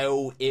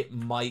how it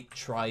might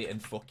try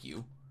and fuck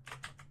you.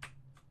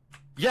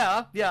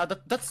 Yeah,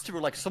 that's true.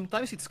 Like,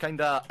 sometimes it's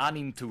kinda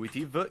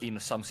unintuitive in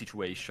some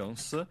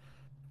situations,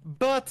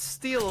 but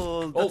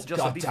still, that's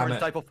just a different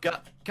type of...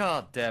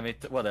 God damn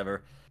it,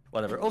 whatever.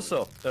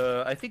 Also,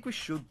 I think we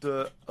should...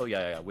 Oh,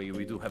 yeah,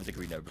 we do have the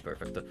green herb,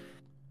 perfect.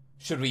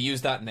 Should we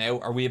use that now?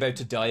 Are we about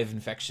to die of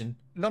infection?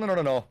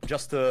 No.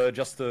 Just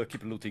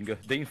keep looting.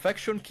 The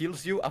infection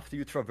kills you after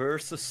you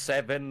traverse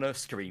 7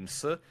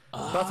 screens, but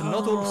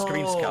not all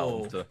screens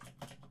count.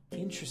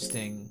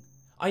 Interesting.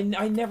 I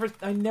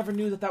never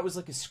knew that was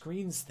like a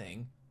screens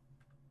thing.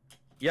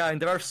 Yeah,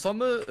 and there are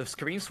some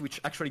screens which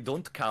actually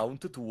don't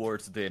count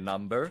towards the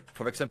number.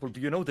 For example,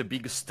 do you know the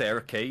big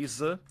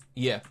staircase?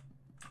 Yeah.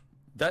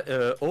 That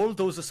all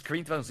those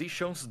screen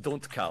transitions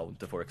don't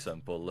count, for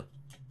example.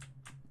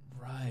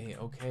 Right,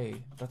 okay.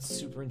 That's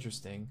super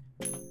interesting.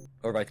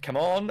 Alright, come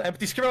on,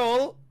 empty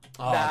scroll!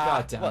 Oh,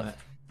 god damn it.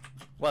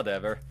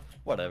 Whatever.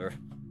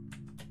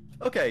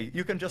 Okay,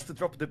 you can just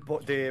drop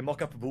the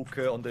mock-up book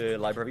on the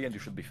library and you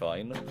should be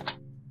fine.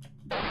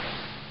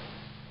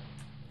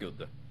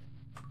 Good.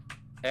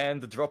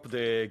 And drop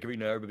the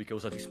green herb,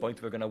 because at this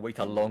point we're gonna wait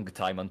a long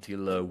time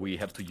until we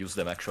have to use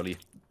them, actually.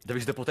 There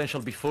is the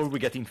potential before we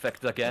get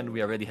infected again,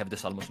 we already have the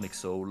Salmon Snake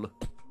Soul.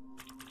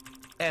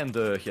 And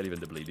here even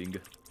the bleeding.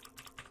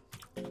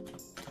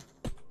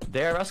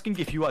 They're asking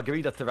if you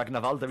agree that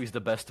Ragnavaldr is the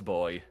best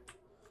boy.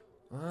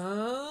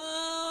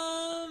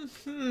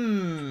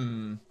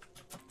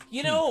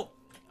 You know,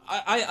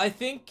 I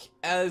think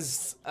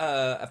as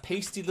a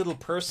pasty little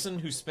person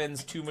who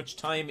spends too much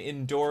time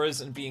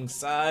indoors and being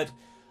sad,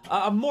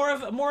 I'm more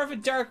of a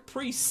Dark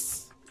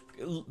Priest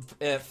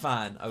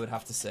fan, I would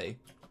have to say.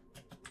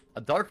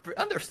 A Dark Priest?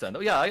 Understand.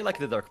 Oh yeah, I like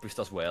the Dark Priest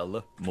as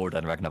well. More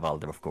than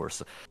Ragnavaldr, of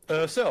course.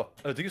 Do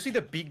you see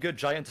the big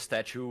giant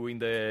statue in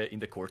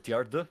the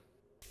courtyard?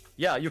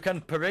 Yeah, you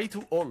can pray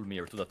to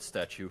Olmir to that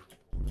statue.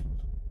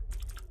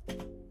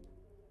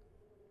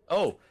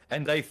 Oh,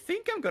 and I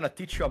think I'm gonna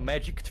teach you a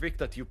magic trick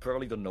that you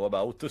probably don't know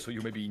about, so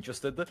you may be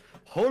interested.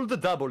 Hold the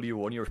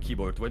W on your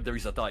keyboard when there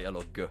is a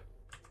dialogue.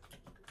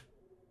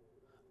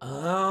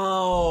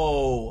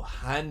 Oh,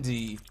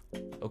 handy.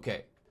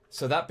 Okay,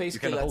 so that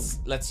basically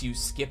lets you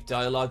skip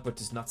dialogue but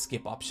does not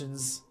skip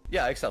options.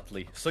 Yeah,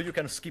 exactly. So you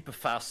can skip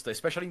fast,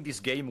 especially in this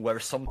game where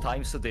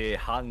sometimes the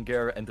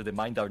hunger and the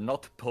mind are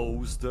not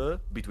paused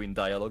between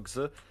dialogues.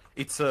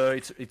 It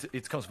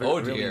comes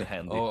very really in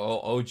handy.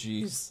 Oh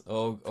jeez.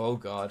 Oh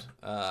god.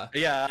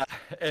 Yeah,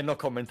 and no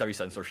commentary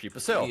censorship.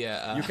 So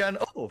yeah. You can.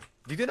 Oh,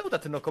 did you know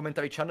that the no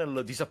commentary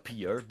channel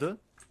disappeared?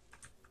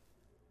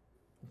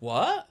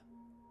 What?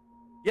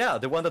 Yeah,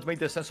 the one that made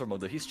the censor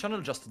mode. His channel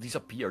just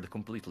disappeared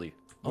completely.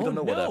 We don't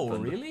know what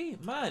happened. Really?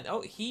 Man,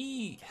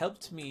 he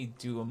helped me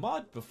do a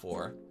mod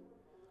before.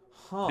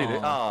 Huh. Did he?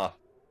 Ah,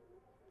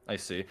 I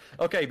see.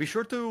 Okay, be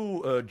sure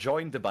to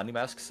join the bunny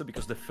masks,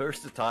 because the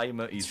first time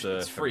is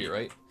it's free,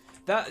 right?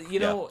 That, you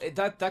know,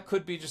 that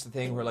could be just a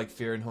thing where, like,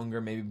 Fear and Hunger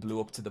maybe blew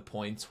up to the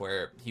point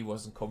where he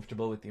wasn't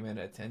comfortable with the amount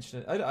of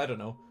attention. I don't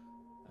know.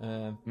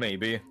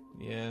 Maybe.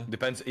 Yeah.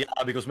 Depends. Yeah,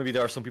 because maybe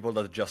there are some people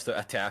that just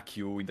attack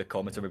you in the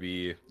comments, or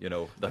maybe, you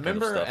know, that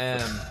kind of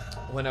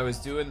stuff. When I was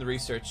doing the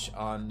research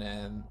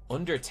on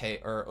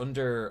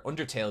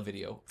Undertale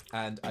video,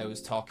 and I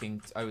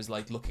was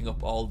like looking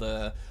up all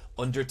the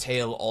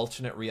Undertale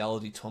alternate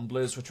reality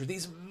tumblers, which were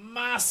these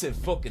massive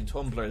fucking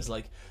tumblers,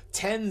 like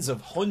tens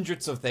of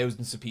hundreds of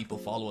thousands of people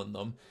following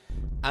them,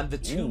 and the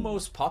two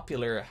most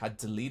popular had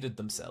deleted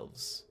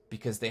themselves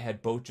because they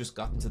had both just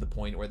gotten to the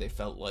point where they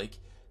felt like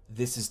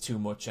this is too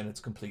much and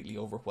it's completely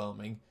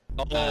overwhelming.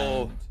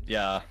 Oh, and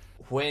yeah.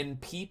 When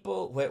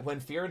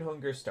Fear and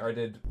Hunger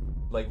started,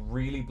 like,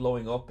 really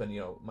blowing up, and,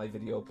 you know, my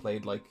video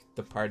played, like,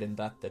 the part in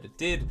that it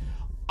did,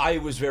 I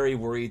was very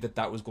worried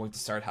that was going to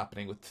start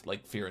happening with,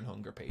 like, Fear and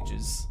Hunger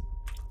pages.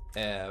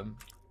 And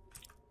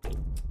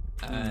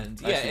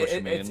yeah,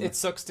 it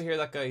sucks to hear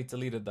that guy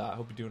deleted that. I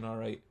hope you're doing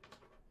alright.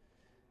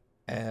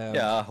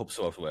 Yeah, I hope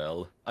so as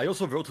well. I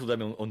also wrote to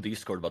them on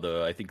Discord, but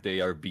I think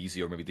they are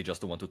busy, or maybe they just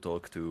don't want to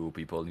talk to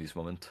people in this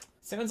moment.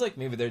 Sounds like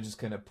maybe they're just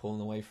kind of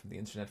pulling away from the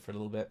internet for a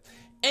little bit.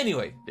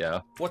 Anyway, yeah.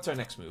 What's our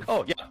next move?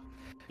 Oh, yeah.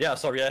 Yeah,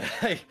 sorry,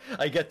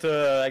 I get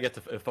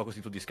focused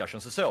into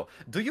discussions. So,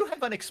 do you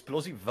have an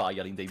explosive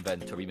vial in the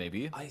inventory,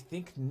 maybe? I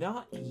think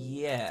not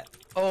yet.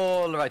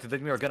 Alright,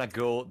 then we are gonna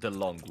go the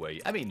long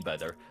way. I mean,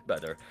 better.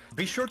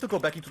 Be sure to go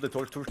back into the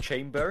torture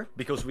chamber,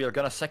 because we are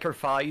gonna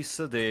sacrifice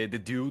the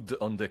dude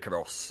on the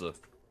cross.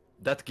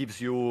 That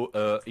gives you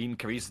an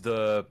increased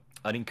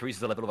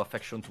level of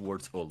affection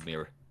towards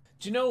Olmir.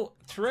 Do you know,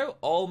 throughout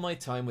all my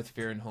time with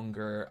Fear and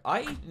Hunger,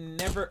 I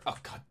never... Oh,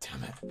 god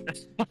damn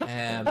it.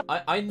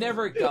 I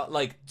never got,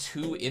 like,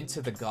 too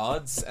into the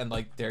gods and,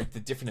 like, the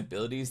different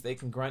abilities they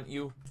can grant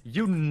you.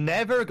 You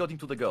never got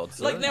into the gods.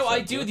 Like, no,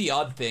 I do the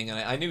odd thing, and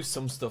I knew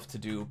some stuff to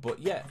do, but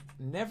yeah,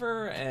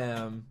 never,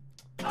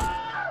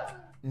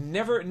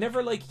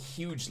 like,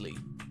 hugely.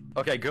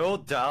 Okay, go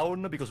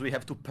down, because we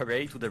have to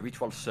pray to the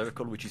ritual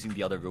circle, which is in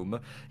the other room.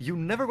 You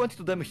never went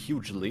to them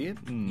hugely.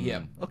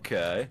 Yeah.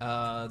 Okay.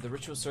 The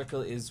ritual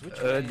circle is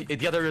which way?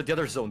 The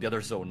other zone,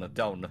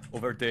 down,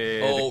 over the...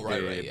 Oh,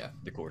 right, yeah.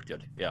 The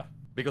courtyard, yeah.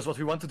 Because what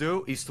we want to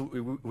do is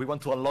we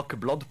want to unlock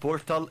Blood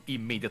Portal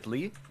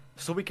immediately,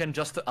 so we can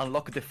just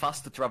unlock the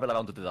fast travel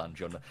around the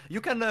dungeon.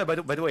 You can, by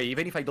the way,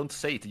 even if I don't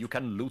say it, you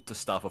can loot the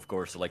stuff, of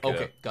course, like...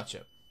 Okay,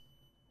 gotcha.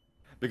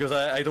 Because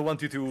I don't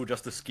want you to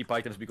just skip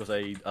items because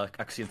I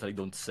accidentally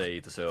don't say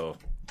it, so...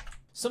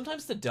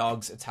 Sometimes the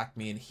dogs attack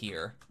me in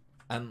here,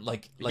 and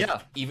like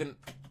yeah. even...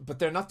 But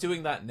they're not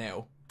doing that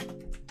now.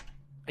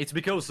 It's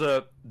because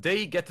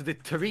they get the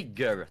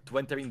trigger to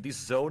enter in this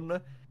zone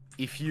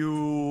if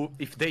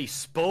they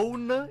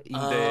spawn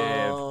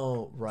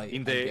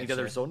in the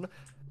other zone,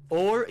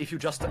 or if you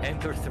just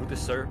enter through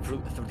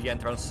the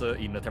entrance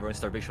in Terror and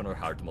Starvation or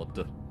Hard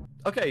mode.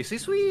 Okay,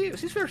 since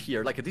we're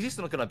here, like, this is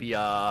not gonna be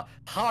a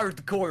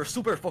hardcore,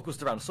 super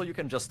focused run, so you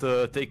can just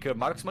take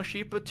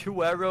marksmanship,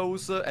 2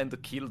 arrows,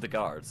 and kill the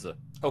guards.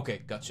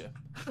 Okay, gotcha.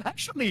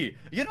 Actually,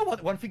 you know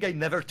what? One thing I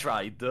never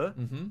tried.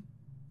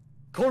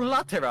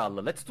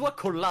 Collateral. Let's do a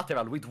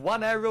collateral with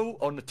 1 arrow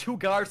on 2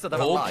 guards that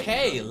are alive.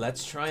 Okay,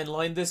 let's try and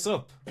line this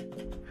up.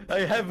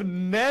 I have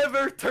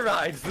never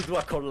tried to do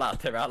a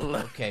collateral.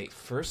 Okay,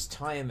 first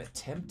time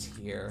attempt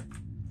here.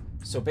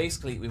 So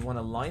basically, we want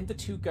to line the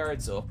 2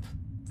 guards up.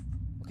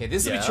 Okay,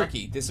 this will be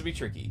tricky. This will be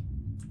tricky.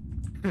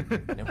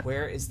 Now,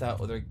 where is that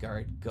other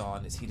guard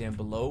gone? Is he down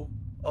below?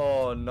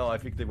 Oh no, I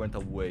think they went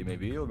away.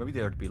 Maybe, or maybe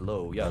they're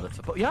below. Yeah, that's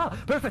yeah.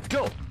 Perfect.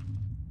 Go.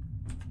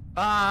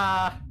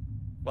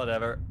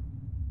 Whatever.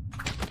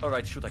 All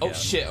right, shoot again. Oh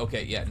shit.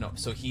 Okay, yeah, no.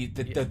 So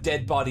the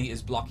dead body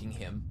is blocking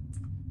him.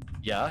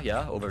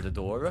 Yeah, over the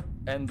door.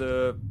 And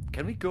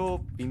can we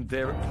go in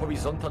there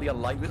horizontally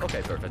aligned with?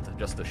 Okay, perfect.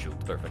 Just a shoot.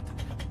 Perfect.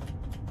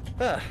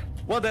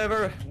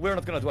 Whatever, we're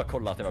not gonna do a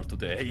collateral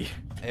today.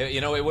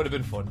 You know, it would have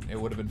been fun. It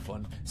would have been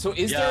fun. So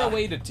is there a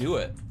way to do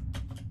it?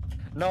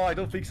 No, I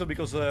don't think so,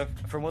 because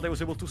from what I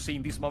was able to see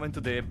in this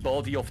moment, the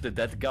body of the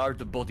dead guard,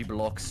 the body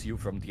blocks you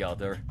from the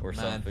other, or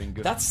something.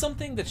 That's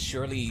something that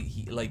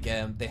surely,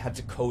 they had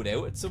to code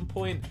out at some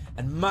point,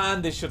 and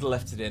man, they should have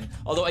left it in.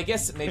 Although I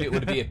guess maybe it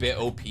would be a bit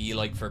OP,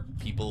 like, for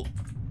people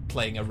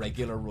playing a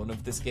regular run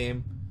of this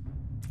game.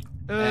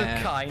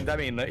 Kind. I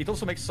mean, it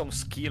also makes some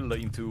skill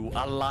into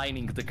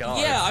aligning the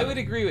guards. Yeah, I would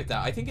agree with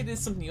that. I think it is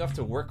something you have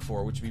to work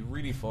for, which would be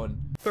really fun.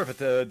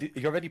 Perfect.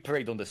 You already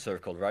prayed on the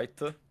circle, right?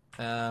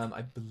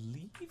 I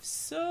believe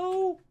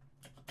so.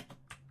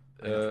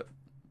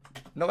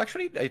 No,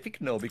 actually, I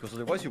think no, because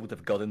otherwise you would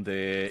have gotten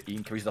the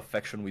increased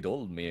affection with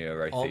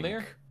Olmir, I think.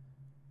 Olmir?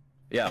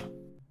 Yeah.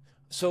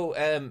 So,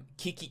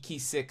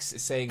 Kiki6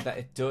 is saying that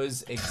it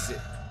does exist.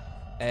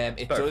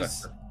 It Perfect.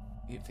 does.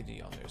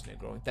 Infinity on there is now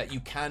growing. That you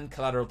can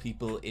collateral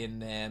people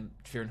in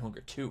Fear and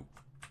Hunger 2.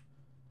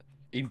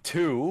 In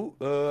 2,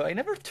 I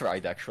never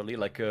tried actually.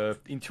 Like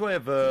in 2, I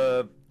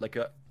have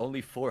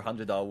only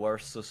 400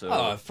 hours.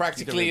 So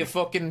practically a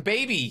fucking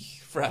baby,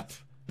 Frap.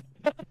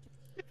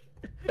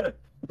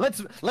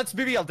 Let's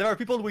be real. There are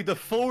people with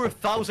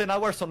 4,000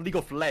 hours on League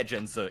of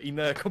Legends. In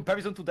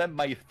comparison to them,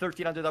 my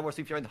 1,300 hours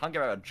in Fear and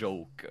Hunger are a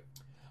joke.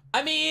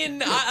 I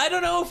mean, I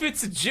don't know if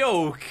it's a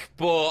joke,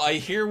 but I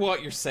hear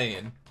what you're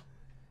saying.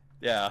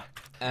 Yeah.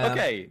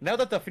 Okay, now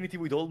that the affinity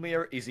with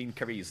Olmir is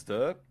increased,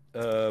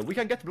 we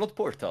can get Blood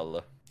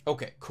Portal.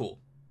 Okay, cool.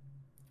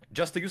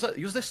 Just use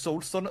the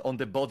soulstone on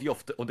the body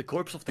of on the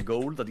corpse of the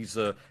ghoul that is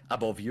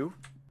above you.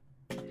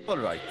 All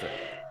right.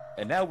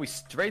 And now we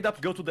straight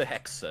up go to the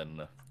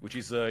Hexen, which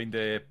is in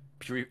the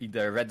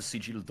red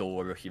sigil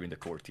door here in the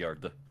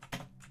courtyard.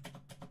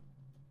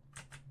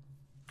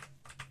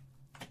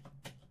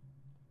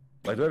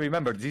 By the way,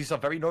 remember, this is a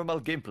very normal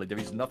gameplay. There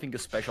is nothing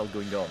special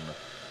going on.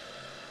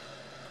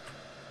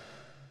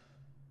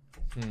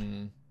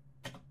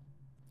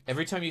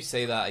 Every time you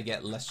say that, I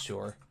get less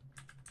sure.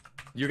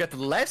 You get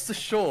less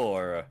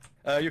sure.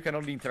 You can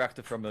only interact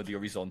from the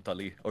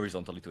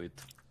horizontally to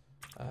it.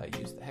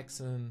 Use the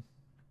Hexen.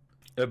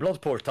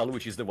 Blood Portal,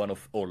 which is the one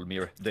of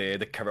Olmir,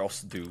 the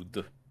cross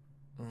dude.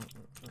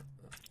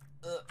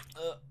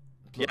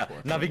 Yeah,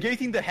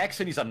 navigating the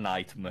Hexen is a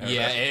nightmare.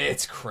 Yeah,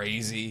 it's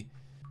crazy.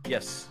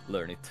 Yes,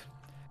 learn it.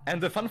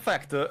 And the fun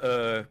fact,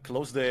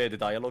 close the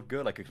dialogue,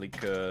 like click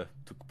to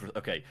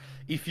Okay,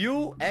 if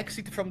you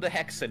exit from the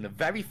hexen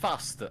very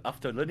fast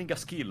after learning a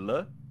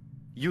skill,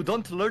 you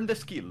don't learn the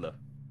skill.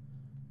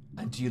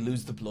 And do you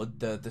lose the blood,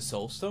 the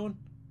soul stone?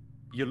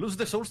 You lose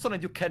the soul stone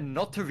and you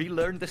cannot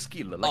relearn the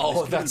skill. Like,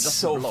 Oh, the skill that's is just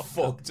so blocked.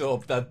 fucked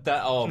up.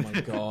 Oh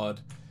my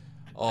god.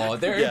 Oh,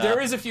 there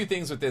is a few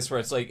things with this where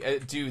it's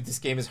like, dude, this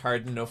game is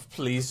hard enough.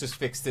 Please just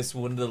fix this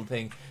one little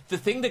thing. The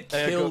thing that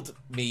killed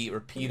me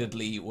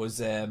repeatedly was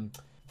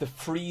the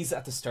freeze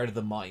at the start of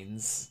the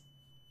mines.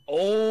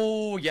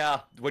 Oh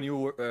yeah, when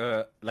you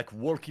like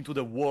walk into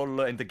the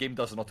wall and the game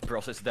does not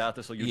process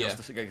that, so you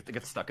just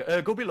get stuck.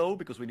 Go below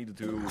because we need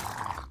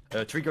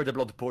to trigger the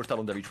blood portal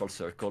on the ritual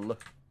circle.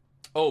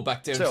 Oh,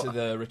 back down to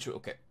the ritual.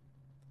 Okay.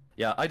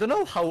 Yeah, I don't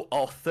know how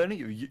often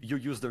you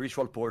use the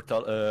ritual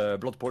portal,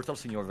 blood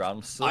portals in your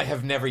runs. I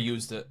have never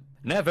used it.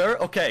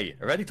 Never? Okay,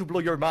 ready to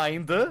blow your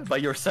mind by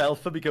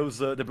yourself because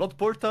the blood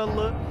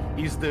portal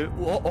is the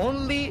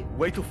only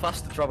way to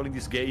fast travel in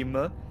this game.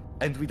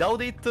 And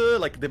without it,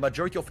 like, the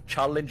majority of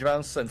challenge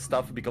runs and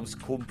stuff becomes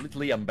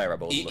completely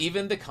unbearable.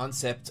 Even the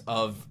concept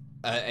of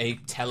a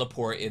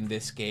teleport in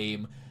this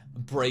game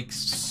breaks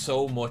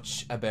so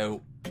much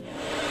about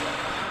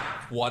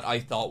what I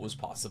thought was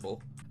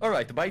possible.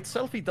 Alright, by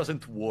itself it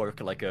doesn't work,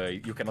 like,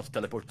 you cannot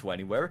teleport to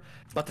anywhere.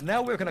 But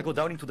now we're gonna go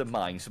down into the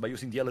mines by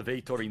using the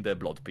elevator in the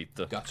blood pit.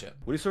 Gotcha.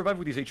 Will you survive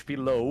with his HP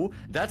low?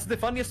 That's the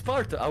funniest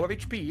part, our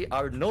HP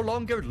are no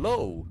longer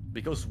low,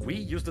 because we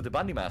used the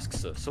bunny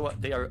masks, so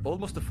they are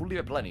almost fully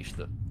replenished.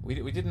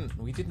 We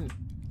didn't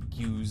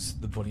use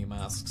the bunny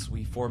masks.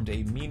 We formed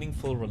a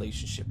meaningful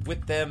relationship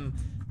with them,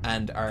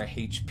 and our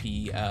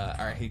HP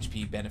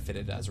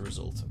benefited as a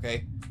result,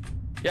 okay?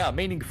 Yeah,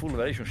 meaningful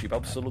relationship,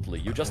 absolutely.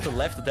 You just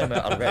left them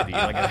already.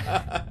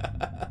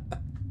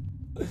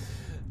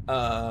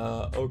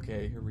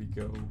 Okay, here we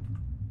go.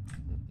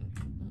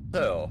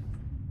 So,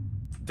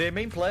 the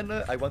main plan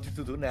I want you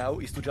to do now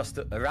is to just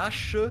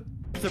rush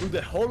through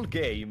the whole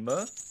game,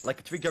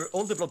 like trigger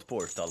all the blood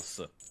portals.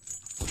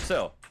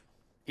 So,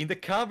 in the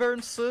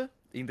caverns,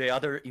 in the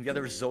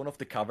other zone of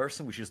the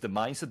caverns, which is the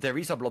mines, there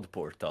is a blood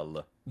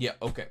portal. Yeah,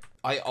 okay.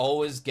 I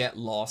always get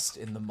lost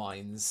in the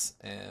mines.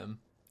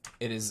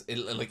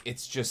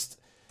 It's just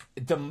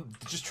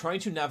trying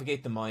to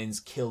navigate the mines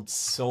killed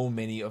so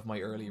many of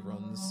my early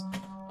runs.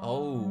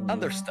 Oh.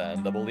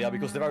 Understandable, yeah,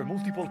 because there are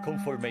multiple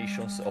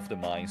conformations of the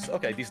mines.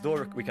 Okay, this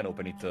door, we can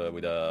open it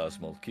with a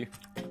small key.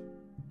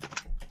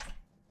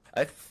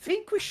 I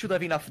think we should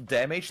have enough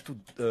damage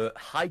to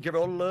high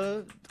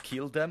roll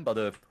kill them,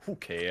 but who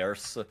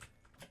cares?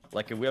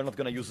 Like, we are not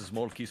gonna use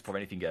small keys for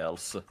anything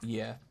else.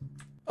 Yeah.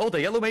 Oh,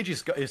 the yellow mage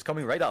is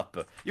coming right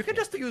up. You can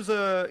just use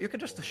you can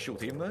just shoot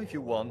him if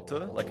you want.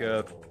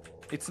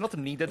 It's not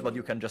needed, but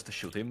you can just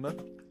shoot him.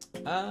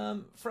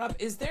 Frap,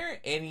 is there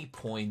any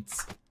point?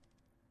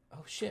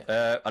 Oh shit.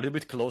 A little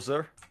bit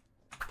closer.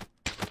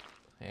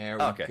 There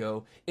we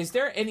go. Is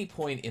there any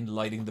point in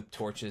lighting the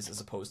torches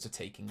as opposed to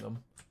taking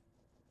them?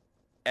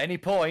 Any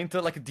point,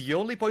 like, the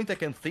only point I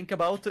can think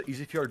about is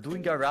if you're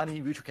doing a run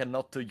in which you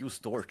cannot use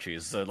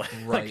torches,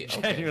 like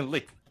genuinely.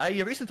 Okay.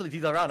 I recently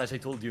did a run, as I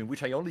told you, in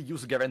which I only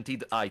used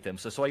guaranteed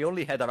items, so I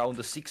only had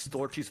around 6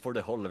 torches for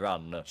the whole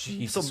run.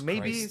 Jesus so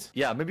maybe, Christ.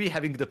 Yeah, maybe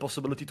having the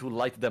possibility to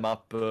light them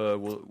up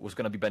was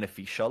gonna be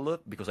beneficial,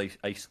 because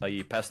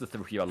I passed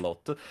through here a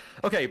lot.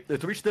 Okay,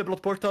 to reach the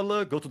blood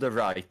portal, go to the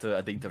right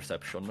at the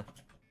interception.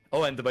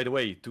 Oh, and by the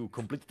way, to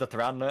complete that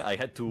run, I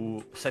had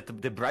to set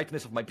the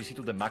brightness of my PC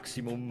to the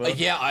maximum.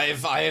 Yeah, I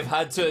have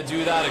had to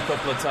do that a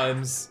couple of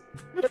times.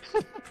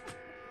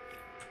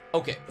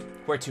 Okay,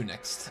 where to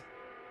next?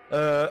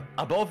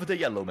 Above the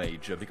yellow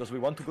mage, because we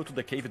want to go to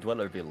the cave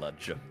dweller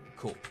village.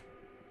 Cool.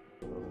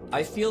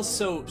 I feel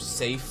so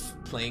safe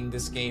playing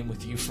this game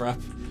with you, Frap.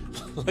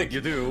 Like, you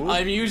do?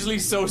 I'm usually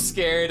so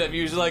scared. I'm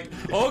usually like,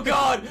 oh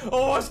god,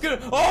 oh what's gonna,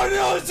 oh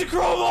no, it's a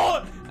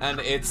chroma! And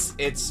it's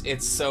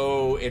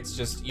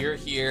just, you're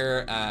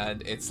here,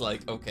 and it's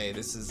like, okay,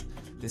 this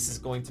is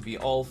going to be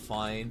all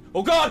fine.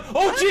 Oh god,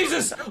 oh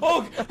Jesus,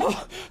 oh.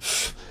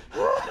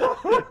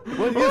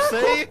 What did you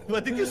say?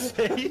 What did you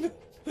say?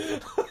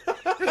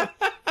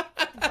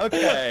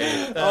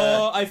 Okay.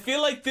 I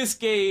feel like this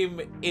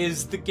game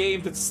is the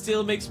game that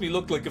still makes me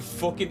look like a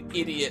fucking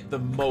idiot the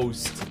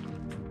most.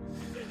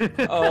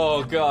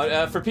 Oh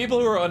god, for people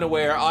who are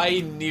unaware,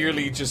 I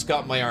nearly just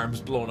got my arms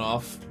blown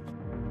off.